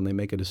communities when they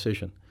make a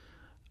decision.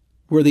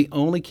 We're the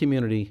only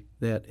community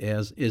that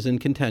is in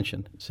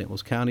contention. St.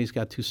 Louis County's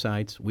got 2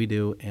 sites, we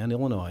do, and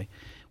Illinois.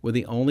 We're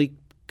the only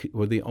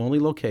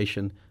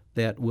location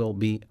that will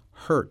be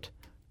hurt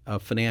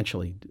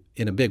financially,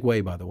 in a big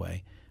way, by the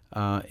way,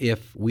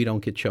 if we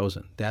don't get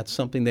chosen. That's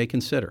something they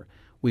consider.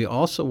 We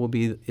also will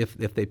be, if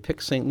they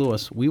pick St.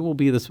 Louis, we will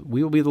be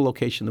the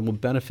location that will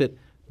benefit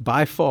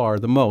by far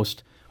the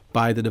most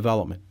by the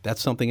development.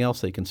 That's something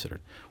else they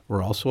considered.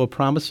 We're also a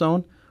promise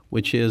zone,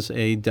 which is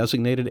a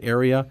designated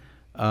area.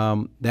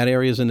 That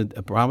area is in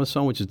a promise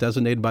zone, which is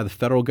designated by the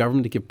federal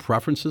government to give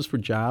preferences for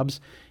jobs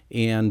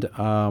and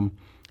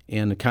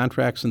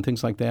contracts and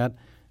things like that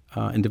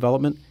in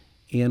development.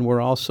 And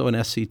we're also an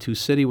SC2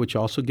 city, which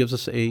also gives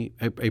us a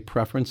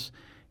preference.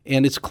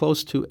 And it's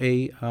close to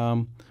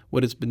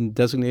what has been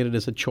designated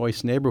as a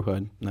choice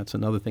neighborhood. And that's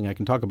another thing I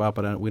can talk about,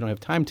 but we don't have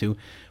time to.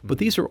 But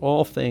these are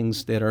all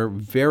things that are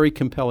very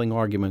compelling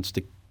arguments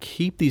to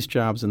keep these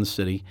jobs in the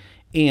city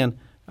and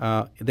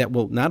that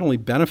will not only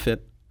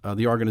benefit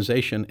the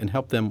organization and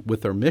help them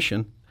with their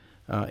mission.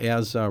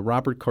 As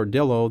Robert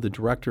Cardillo, the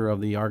director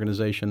of the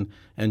organization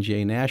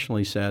NGA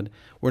nationally, said,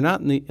 we're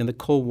not in the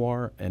Cold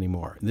War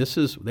anymore.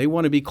 They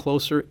want to be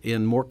closer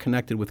and more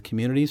connected with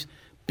communities.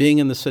 Being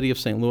in the city of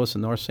St. Louis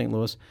and North St.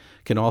 Louis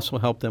can also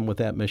help them with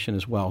that mission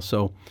as well.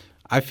 So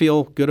I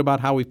feel good about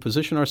how we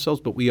position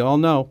ourselves, but we all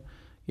know,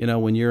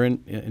 when you're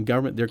in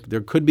government,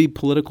 there could be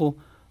political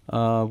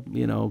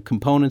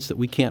components that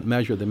we can't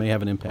measure that may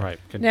have an impact.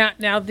 Right.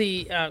 Now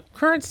the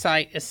current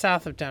site is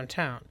south of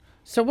downtown.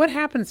 So what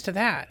happens to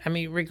that? I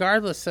mean,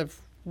 regardless of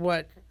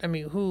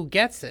who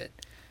gets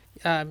it,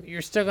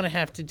 you're still going to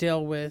have to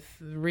deal with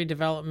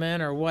redevelopment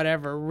or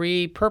whatever,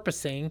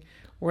 repurposing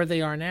where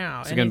they are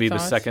now. Is it going to be the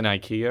second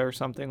IKEA or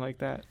something like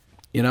that?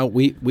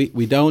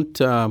 We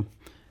don't.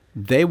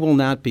 They will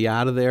not be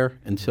out of there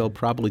until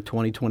probably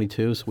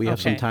 2022, so we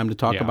have some time to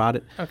talk about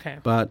it. Okay.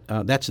 But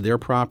that's their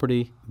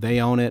property. They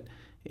own it.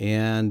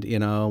 And,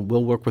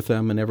 we'll work with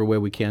them in every way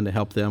we can to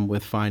help them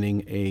with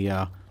finding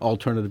a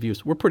alternative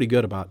use. We're pretty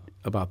good about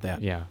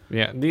that. Yeah.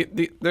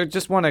 I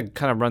just want to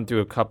kind of run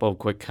through a couple of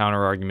quick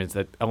counter arguments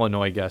that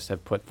Illinois guests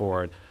have put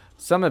forward.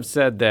 Some have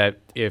said that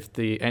if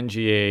the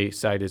NGA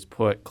site is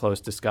put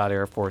close to Scott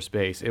Air Force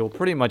Base, it will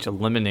pretty much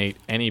eliminate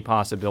any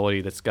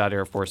possibility that Scott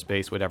Air Force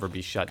Base would ever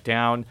be shut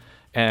down.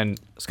 And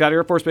Scott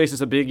Air Force Base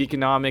is a big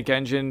economic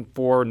engine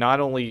for not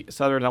only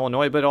Southern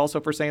Illinois, but also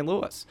for St.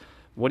 Louis.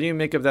 What do you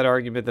make of that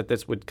argument that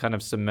this would kind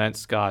of cement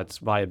Scott's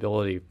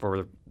viability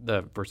for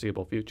the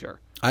foreseeable future?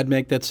 I'd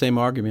make that same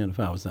argument if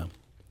I was them.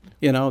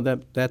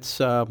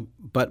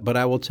 But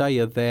I will tell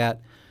you that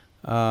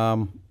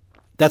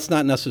that's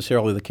not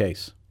necessarily the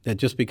case. That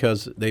just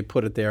because they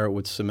put it there, it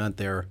would cement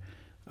their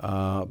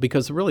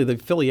because really the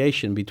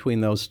affiliation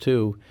between those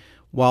two,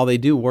 while they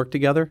do work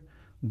together,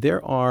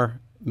 there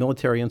are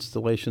military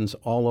installations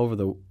all over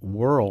the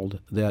world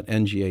that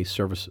NGA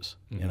services.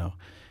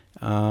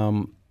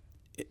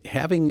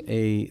 Having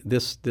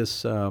this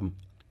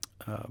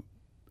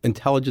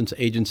intelligence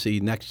agency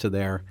next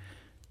to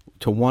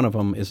one of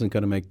them isn't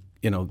going to make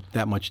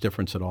that much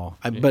difference at all.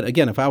 But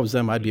again, if I was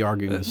them, I'd be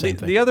arguing the same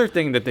thing. The other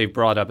thing that they've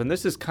brought up, and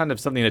this is kind of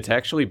something that's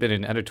actually been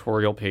in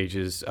editorial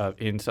pages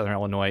in Southern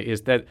Illinois,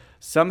 is that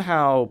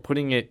somehow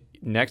putting it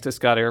next to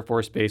Scott Air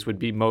Force Base would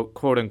be more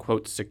quote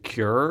unquote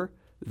secure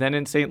than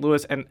in St.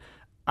 Louis. And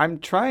I'm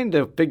trying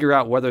to figure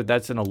out whether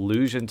that's an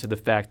allusion to the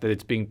fact that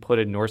it's being put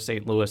in North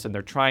St. Louis and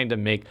they're trying to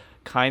make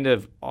kind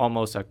of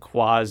almost a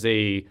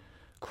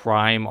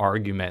quasi-crime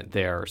argument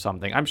there or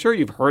something. I'm sure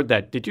you've heard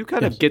that. Did you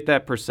kind of get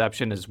that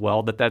perception as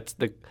well, that that's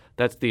the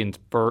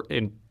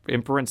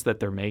inference that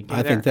they're making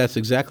I think that's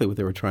exactly what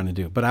they were trying to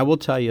do. But I will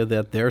tell you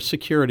that their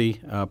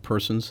security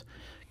persons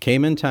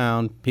came in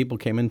town,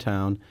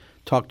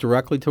 talked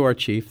directly to our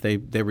chief. They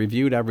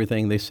reviewed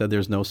everything. They said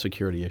there's no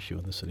security issue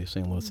in the city of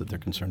St. Louis that they're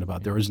concerned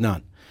about. There is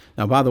none.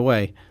 Now, by the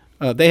way,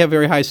 they have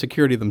very high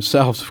security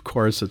themselves. Of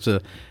course, it's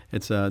an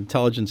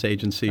intelligence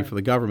agency for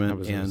the government. I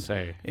was going to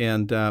say.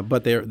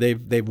 But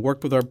they've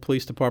worked with our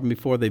police department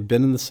before. They've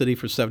been in the city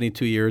for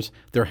 72 years.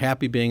 They're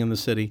happy being in the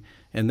city,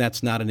 and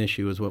that's not an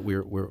issue, is what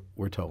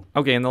we're told.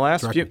 Okay, in the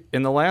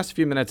last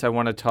few minutes, I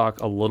want to talk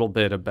a little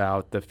bit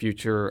about the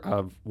future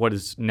of what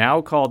is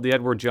now called the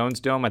Edward Jones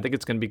Dome. I think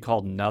it's going to be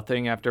called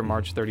nothing after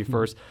March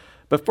 31st.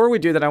 Before we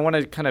do that, I want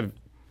to kind of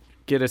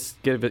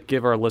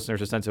give our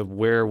listeners a sense of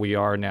where we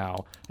are now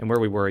and where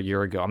we were a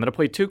year ago. I'm going to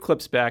play two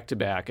clips back to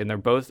back, and they're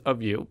both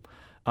of you.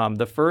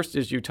 The first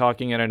is you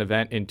talking at an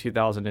event in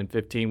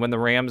 2015 when the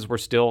Rams were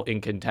still in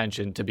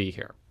contention to be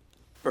here.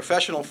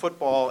 Professional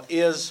football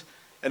is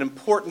an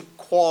important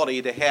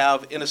quality to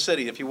have in a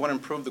city if you want to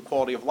improve the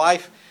quality of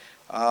life.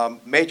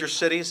 Major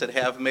cities that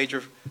have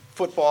major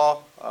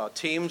football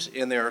teams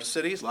in their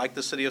cities, like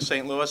the city of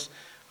St. Louis,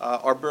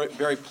 are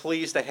very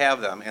pleased to have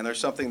them, and they're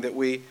something that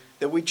we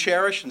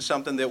cherish and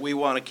something that we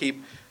want to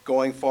keep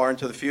going far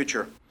into the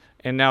future.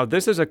 And now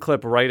this is a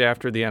clip right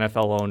after the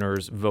NFL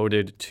owners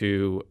voted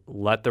to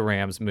let the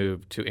Rams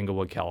move to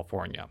Inglewood,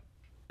 California.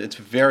 It's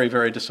very,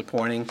 very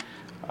disappointing,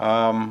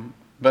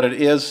 but it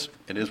is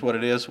what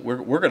it is.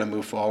 We're going to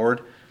move forward.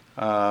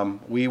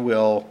 We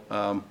will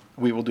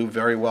do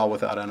very well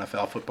without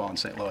NFL football in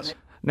St. Louis.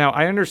 Now,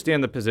 I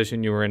understand the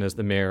position you were in as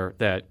the mayor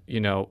that,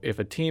 if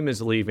a team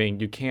is leaving,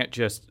 you can't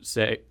just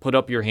say, put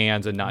up your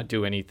hands and not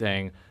do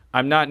anything.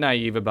 I'm not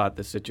naive about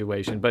this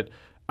situation, but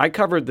I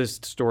covered this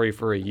story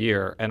for a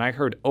year, and I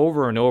heard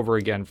over and over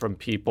again from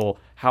people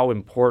how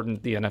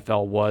important the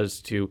NFL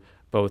was to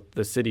both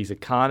the city's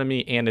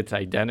economy and its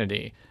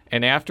identity.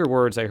 And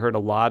afterwards, I heard a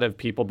lot of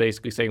people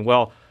basically saying,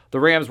 well,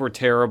 the Rams were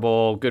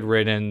terrible, good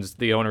riddance,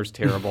 the owner's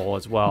terrible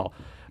as well.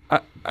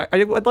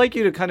 I would like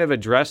you to kind of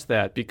address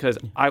that, because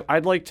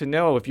I'd like to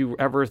know if you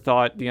ever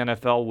thought the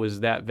NFL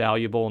was that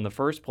valuable in the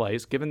first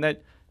place, given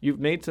that you've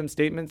made some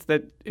statements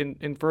that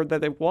inferred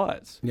that it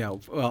was. Yeah,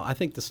 well, I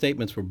think the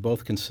statements were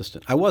both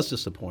consistent. I was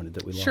disappointed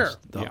that we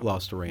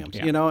lost the Rams.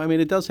 Yeah. You know, I mean,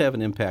 it does have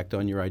an impact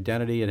on your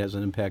identity. It has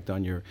an impact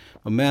on your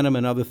momentum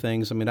and other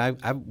things. I mean,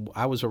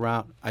 I was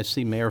around. I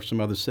see mayors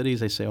from other cities.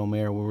 They say, "Oh,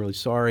 Mayor, we're really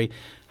sorry.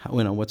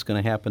 What's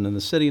going to happen in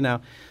the city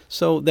now?"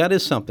 So that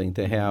is something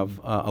to have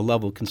a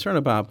level of concern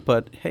about.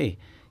 But hey,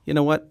 you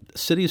know what?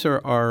 Cities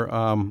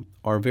are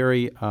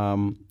very.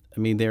 I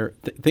mean,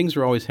 things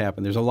are always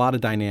happening. There's a lot of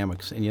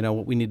dynamics, and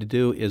what we need to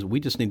do is we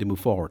just need to move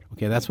forward.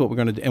 Okay, that's what we're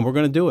going to do, and we're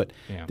going to do it.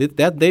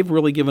 Yeah. They've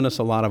really given us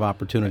a lot of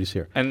opportunities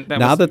here. And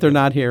now that they're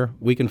not here,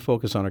 we can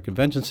focus on our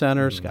convention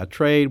center, Scott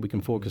Trade. We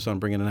can focus on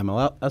bringing an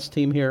MLS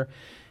team here.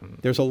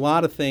 There's a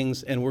lot of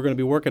things, and we're going to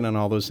be working on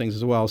all those things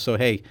as well. So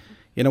hey,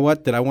 you know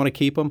what? Did I want to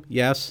keep them?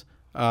 Yes.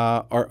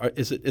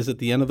 Is it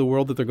the end of the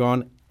world that they're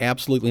gone?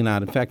 Absolutely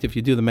not. In fact, if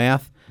you do the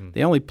math,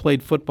 they only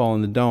played football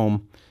in the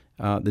Dome.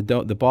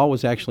 The ball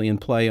was actually in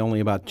play only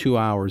about 2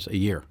 hours a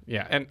year.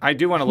 Yeah, and I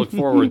do want to look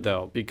forward,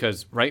 though,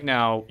 because right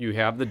now you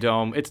have the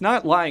Dome. It's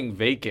not lying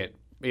vacant.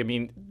 I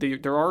mean,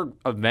 there are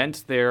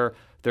events there.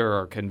 There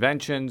are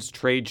conventions,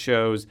 trade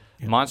shows,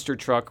 monster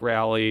truck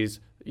rallies.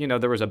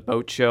 There was a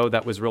boat show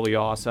that was really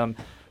awesome.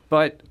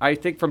 But I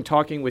think from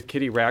talking with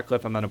Kitty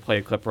Ratcliffe, I'm going to play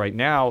a clip right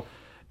now,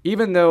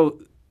 even though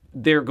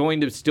they're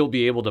going to still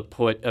be able to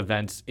put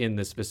events in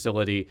this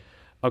facility,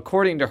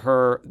 according to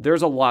her,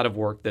 there's a lot of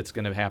work that's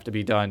going to have to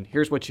be done.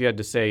 Here's what she had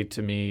to say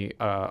to me,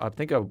 I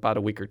think about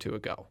a week or two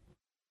ago.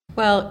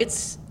 Well,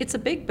 it's a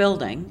big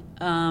building,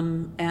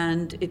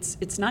 and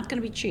it's not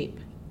going to be cheap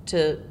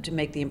to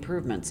make the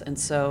improvements, and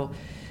so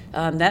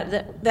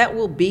that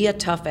will be a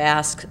tough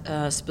ask,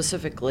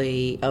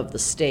 specifically of the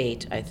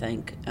state. I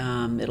think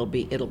it'll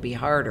be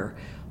harder,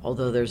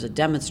 although there's a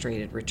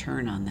demonstrated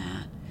return on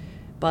that.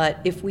 But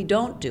if we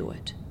don't do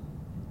it,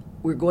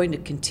 we're going to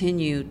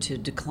continue to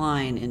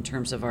decline in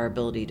terms of our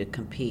ability to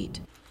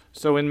compete.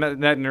 So in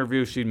that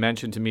interview, she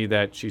mentioned to me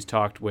that she's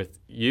talked with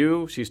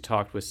you, she's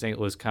talked with St.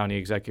 Louis County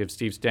Executive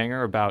Steve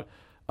Stenger about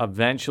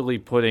eventually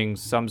putting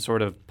some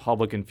sort of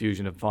public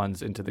infusion of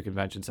funds into the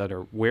convention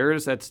center. Where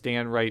does that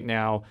stand right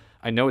now?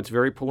 I know it's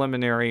very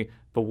preliminary,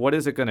 but what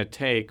is it going to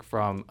take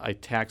from a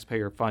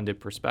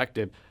taxpayer-funded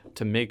perspective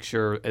to make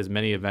sure as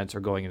many events are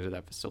going into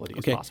that facility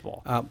as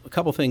possible? A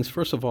couple things.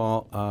 First of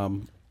all,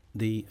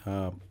 the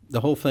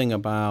whole thing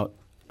about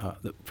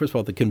first of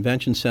all, the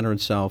convention center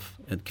itself,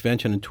 and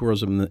convention and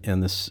tourism in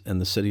the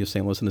city of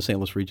St. Louis, and the St.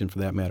 Louis region for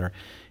that matter,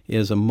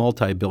 is a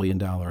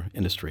multi-billion-dollar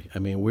industry. I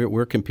mean,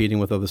 we're competing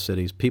with other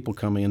cities. People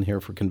come in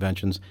here for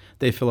conventions.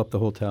 They fill up the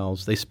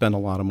hotels. They spend a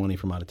lot of money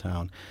from out of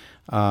town.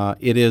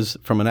 It is,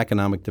 from an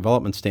economic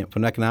development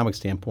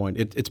standpoint,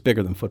 it's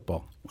bigger than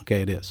football.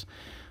 Okay, it is.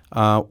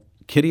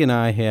 Kitty and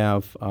I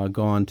have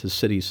gone to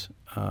cities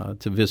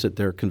to visit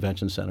their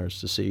convention centers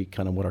to see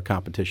kind of what our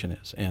competition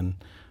is, and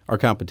our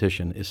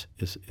competition is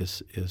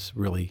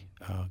really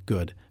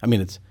good. I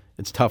mean,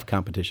 it's tough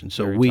competition,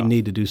 so Very we tough.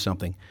 need to do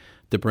something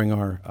to bring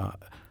our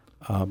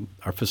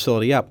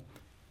facility up.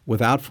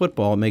 Without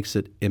football, it makes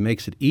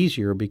it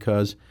easier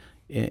because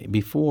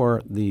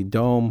before the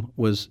Dome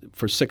was,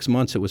 for 6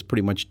 months, it was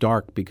pretty much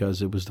dark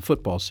because it was the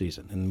football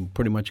season, and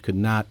pretty much could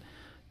not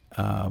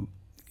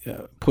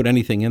put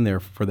anything in there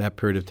for that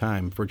period of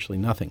time, virtually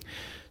nothing.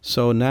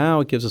 So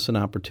now it gives us an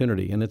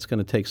opportunity, and it's going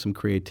to take some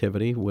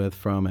creativity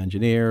from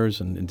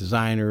engineers and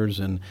designers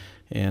and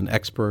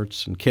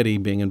experts, and Kitty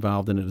being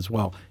involved in it as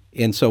well.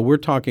 And so we're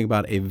talking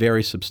about a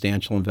very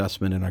substantial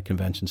investment in our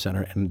convention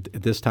center, and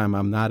at this time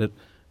I'm not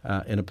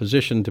in a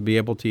position to be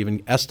able to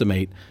even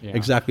estimate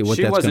exactly what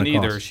that's going to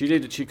cost. She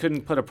wasn't either. She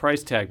couldn't put a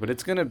price tag, but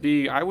it's going to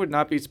be, I would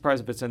not be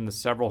surprised if it's in the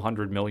several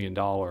 $100 million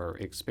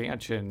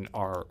expansion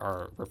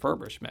or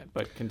refurbishment,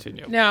 but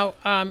continue. Now,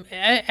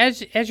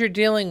 as you're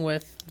dealing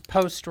with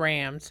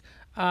post-Rams,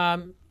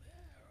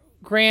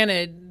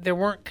 granted, there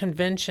weren't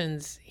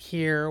conventions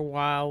here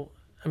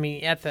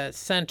at the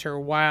center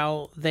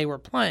while they were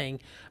playing,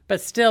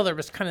 but still there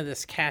was kind of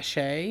this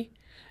cachet.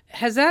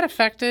 Has that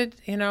affected,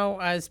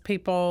 as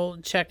people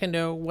check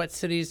into what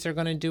cities are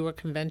going to do a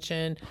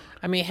convention?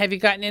 I mean, have you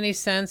gotten any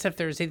sense if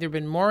there's either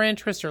been more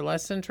interest or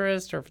less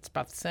interest, or if it's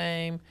about the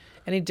same?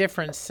 Any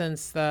difference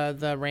since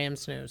the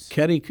Rams news?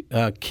 Kitty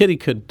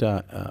could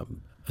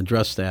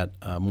address that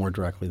more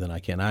directly than I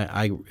can.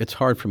 It's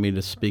hard for me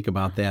to speak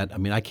about that. I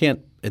mean, I can't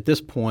at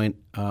this point.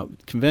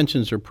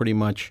 Conventions are pretty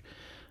much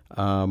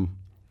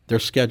they're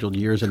scheduled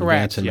years in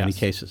advance in many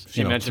cases.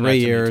 She mentioned 3 that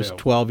to me, years, too.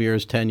 12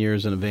 years, 10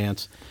 years in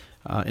advance.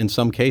 In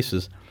some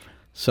cases.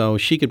 So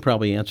she could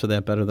probably answer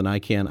that better than I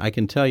can. I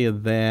can tell you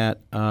that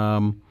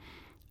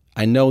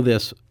I know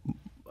this,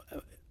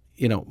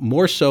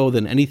 more so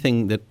than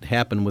anything that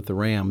happened with the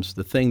Rams,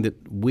 the thing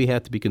that we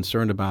have to be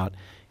concerned about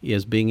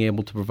is being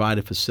able to provide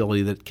a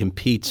facility that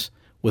competes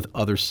with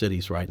other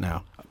cities right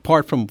now.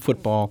 Apart from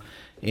football,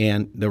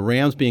 and the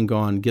Rams being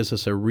gone gives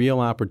us a real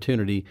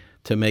opportunity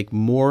to make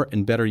more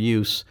and better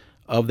use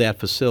of that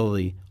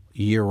facility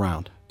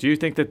year-round. Do you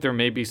think that there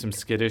may be some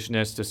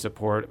skittishness to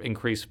support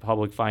increased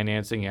public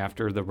financing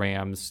after the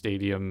Rams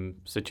stadium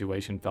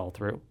situation fell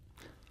through?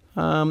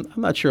 I'm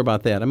not sure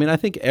about that. I mean, I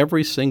think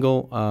every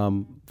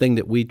single thing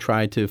that we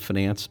try to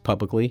finance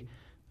publicly,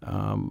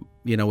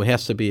 it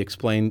has to be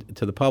explained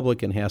to the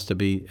public and has to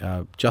be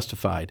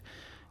justified.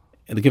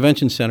 And the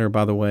convention center,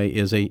 by the way,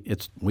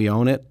 we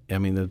own it. I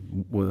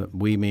mean,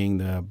 we mean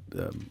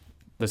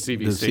the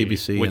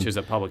CVC, which is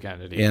a public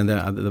entity, and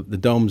the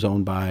dome's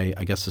owned by,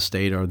 I guess, the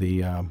state or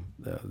the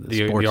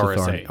sports RSA,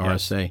 authority,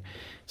 yes. RSA.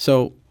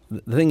 So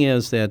the thing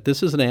is that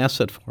this is an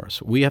asset for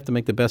us. We have to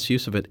make the best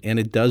use of it, and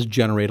it does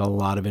generate a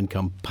lot of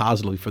income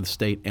positively for the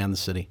state and the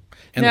city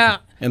and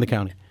the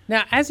county.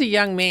 Now, as a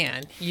young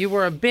man, you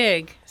were a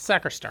big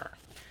soccer star.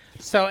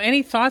 So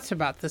any thoughts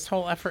about this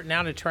whole effort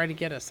now to try to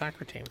get a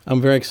soccer team?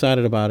 I'm very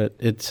excited about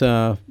it.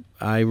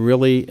 I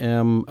really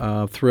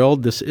am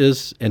thrilled. This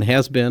is and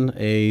has been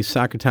a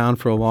soccer town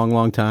for a long,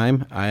 long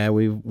time.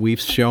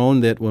 We've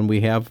shown that when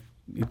we have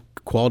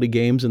quality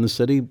games in the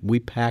city, we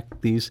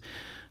pack these.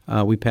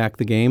 We pack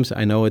the games.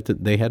 I know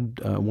they had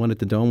one at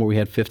the Dome where we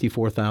had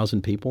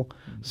 54,000 people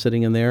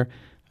sitting in there.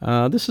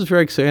 This is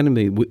very exciting to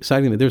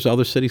me. There's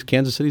other cities.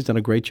 Kansas City's done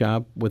a great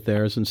job with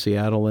theirs, and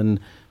Seattle and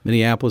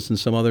Minneapolis and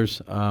some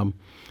others.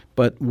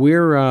 But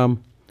we're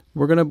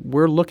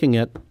looking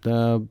at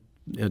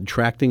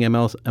attracting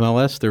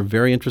MLS. They're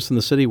very interested in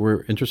the city.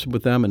 We're interested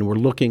with them, and we're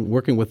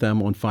working with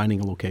them on finding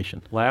a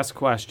location. Last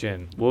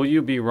question: will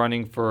you be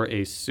running for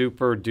a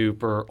super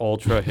duper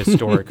ultra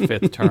historic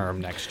fifth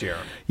term next year?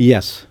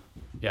 Yes.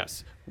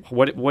 Yes.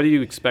 What do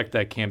you expect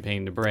that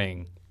campaign to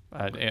bring?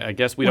 I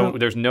guess we don't.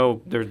 There's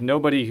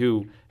nobody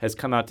who has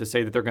come out to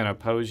say that they're going to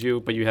oppose you,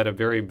 but you had a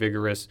very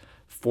vigorous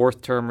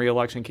fourth-term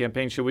reelection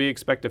campaign. Should we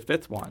expect a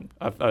fifth one,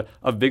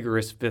 a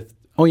vigorous fifth?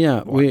 Oh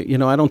yeah,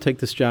 I don't take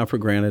this job for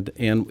granted,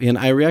 and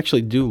I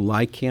actually do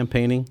like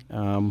campaigning,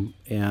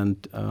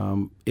 and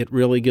it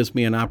really gives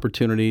me an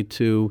opportunity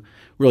to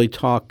really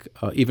talk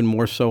even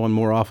more so and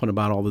more often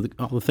about all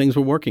the things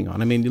we're working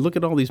on. I mean, you look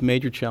at all these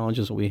major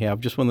challenges that we have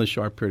just within a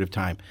short period of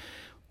time.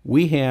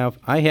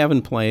 I have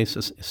in place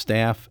a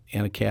staff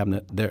and a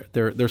cabinet.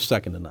 They're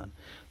second to none.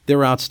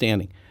 They're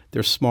outstanding.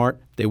 They're smart.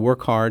 They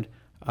work hard.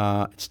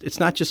 It's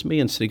not just me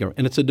in city government,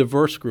 and it's a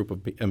diverse group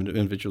of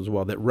individuals as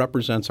well that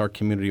represents our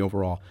community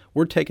overall.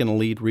 We're taking a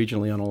lead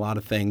regionally on a lot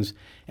of things,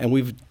 and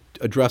we've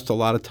addressed a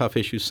lot of tough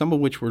issues, some of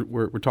which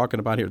we're talking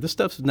about here. This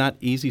stuff's not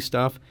easy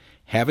stuff.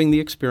 Having the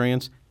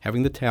experience,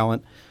 having the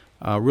talent,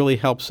 really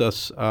helps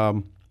us.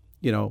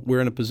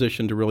 We're in a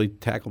position to really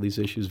tackle these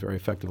issues very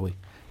effectively.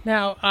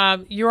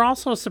 Now, you're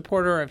also a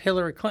supporter of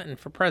Hillary Clinton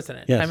for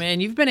president. Yes. I mean,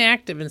 you've been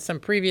active in some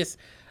previous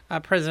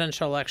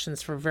presidential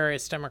elections for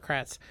various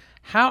Democrats.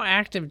 How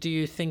active do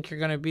you think you're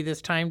going to be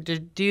this time?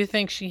 Do you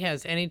think she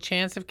has any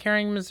chance of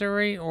carrying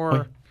Missouri,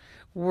 or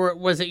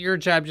was it your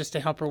job just to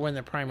help her win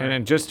the primary?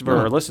 And just for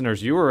our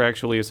listeners, you were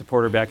actually a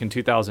supporter back in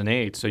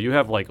 2008, so you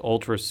have like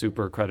ultra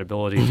super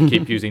credibility to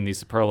keep using these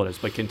superlatives,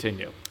 but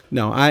continue.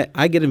 No,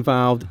 I get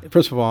involved.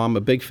 First of all, I'm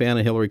a big fan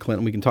of Hillary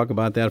Clinton. We can talk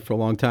about that for a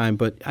long time,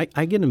 but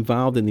I get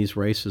involved in these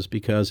races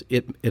because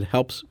it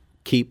helps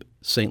keep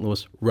St.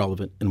 Louis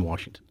relevant in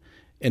Washington.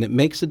 And it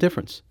makes a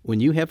difference. When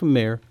you have a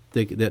mayor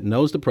that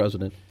knows the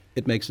president,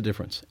 it makes a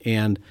difference.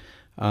 And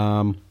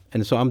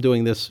so I'm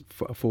doing this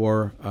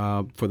for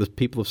the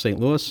people of St.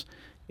 Louis,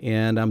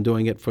 and I'm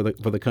doing it for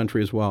the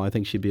country as well. I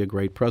think she'd be a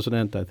great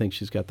president. I think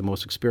she's got the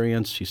most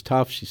experience. She's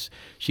tough.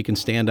 She can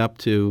stand up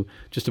to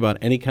just about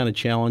any kind of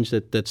challenge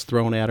that's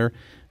thrown at her.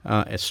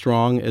 As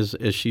strong as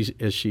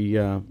she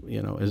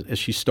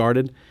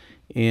started,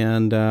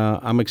 and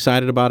I'm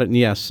excited about it. And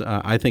yes,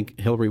 I think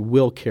Hillary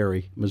will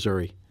carry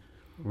Missouri.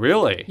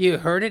 Really? You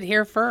heard it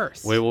here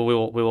first. We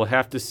will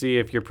have to see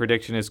if your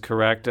prediction is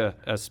correct,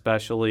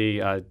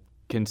 especially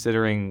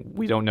considering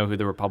we don't know who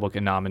the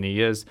Republican nominee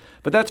is.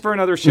 But that's for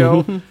another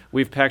show.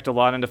 We've packed a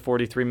lot into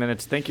 43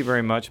 minutes. Thank you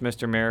very much,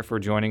 Mr. Mayor, for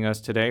joining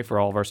us today for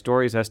all of our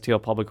stories,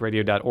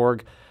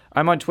 stlpublicradio.org.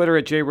 I'm on Twitter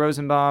at Jay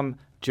Rosenbaum.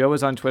 Joe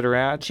is on Twitter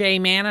at Jay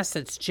Mannies.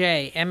 It's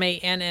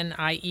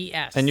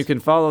JMANNIES. And you can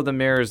follow the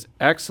mayor's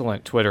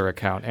excellent Twitter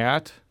account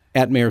at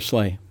Mayor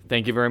Slay.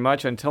 Thank you very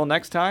much. Until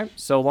next time,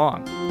 so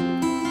long.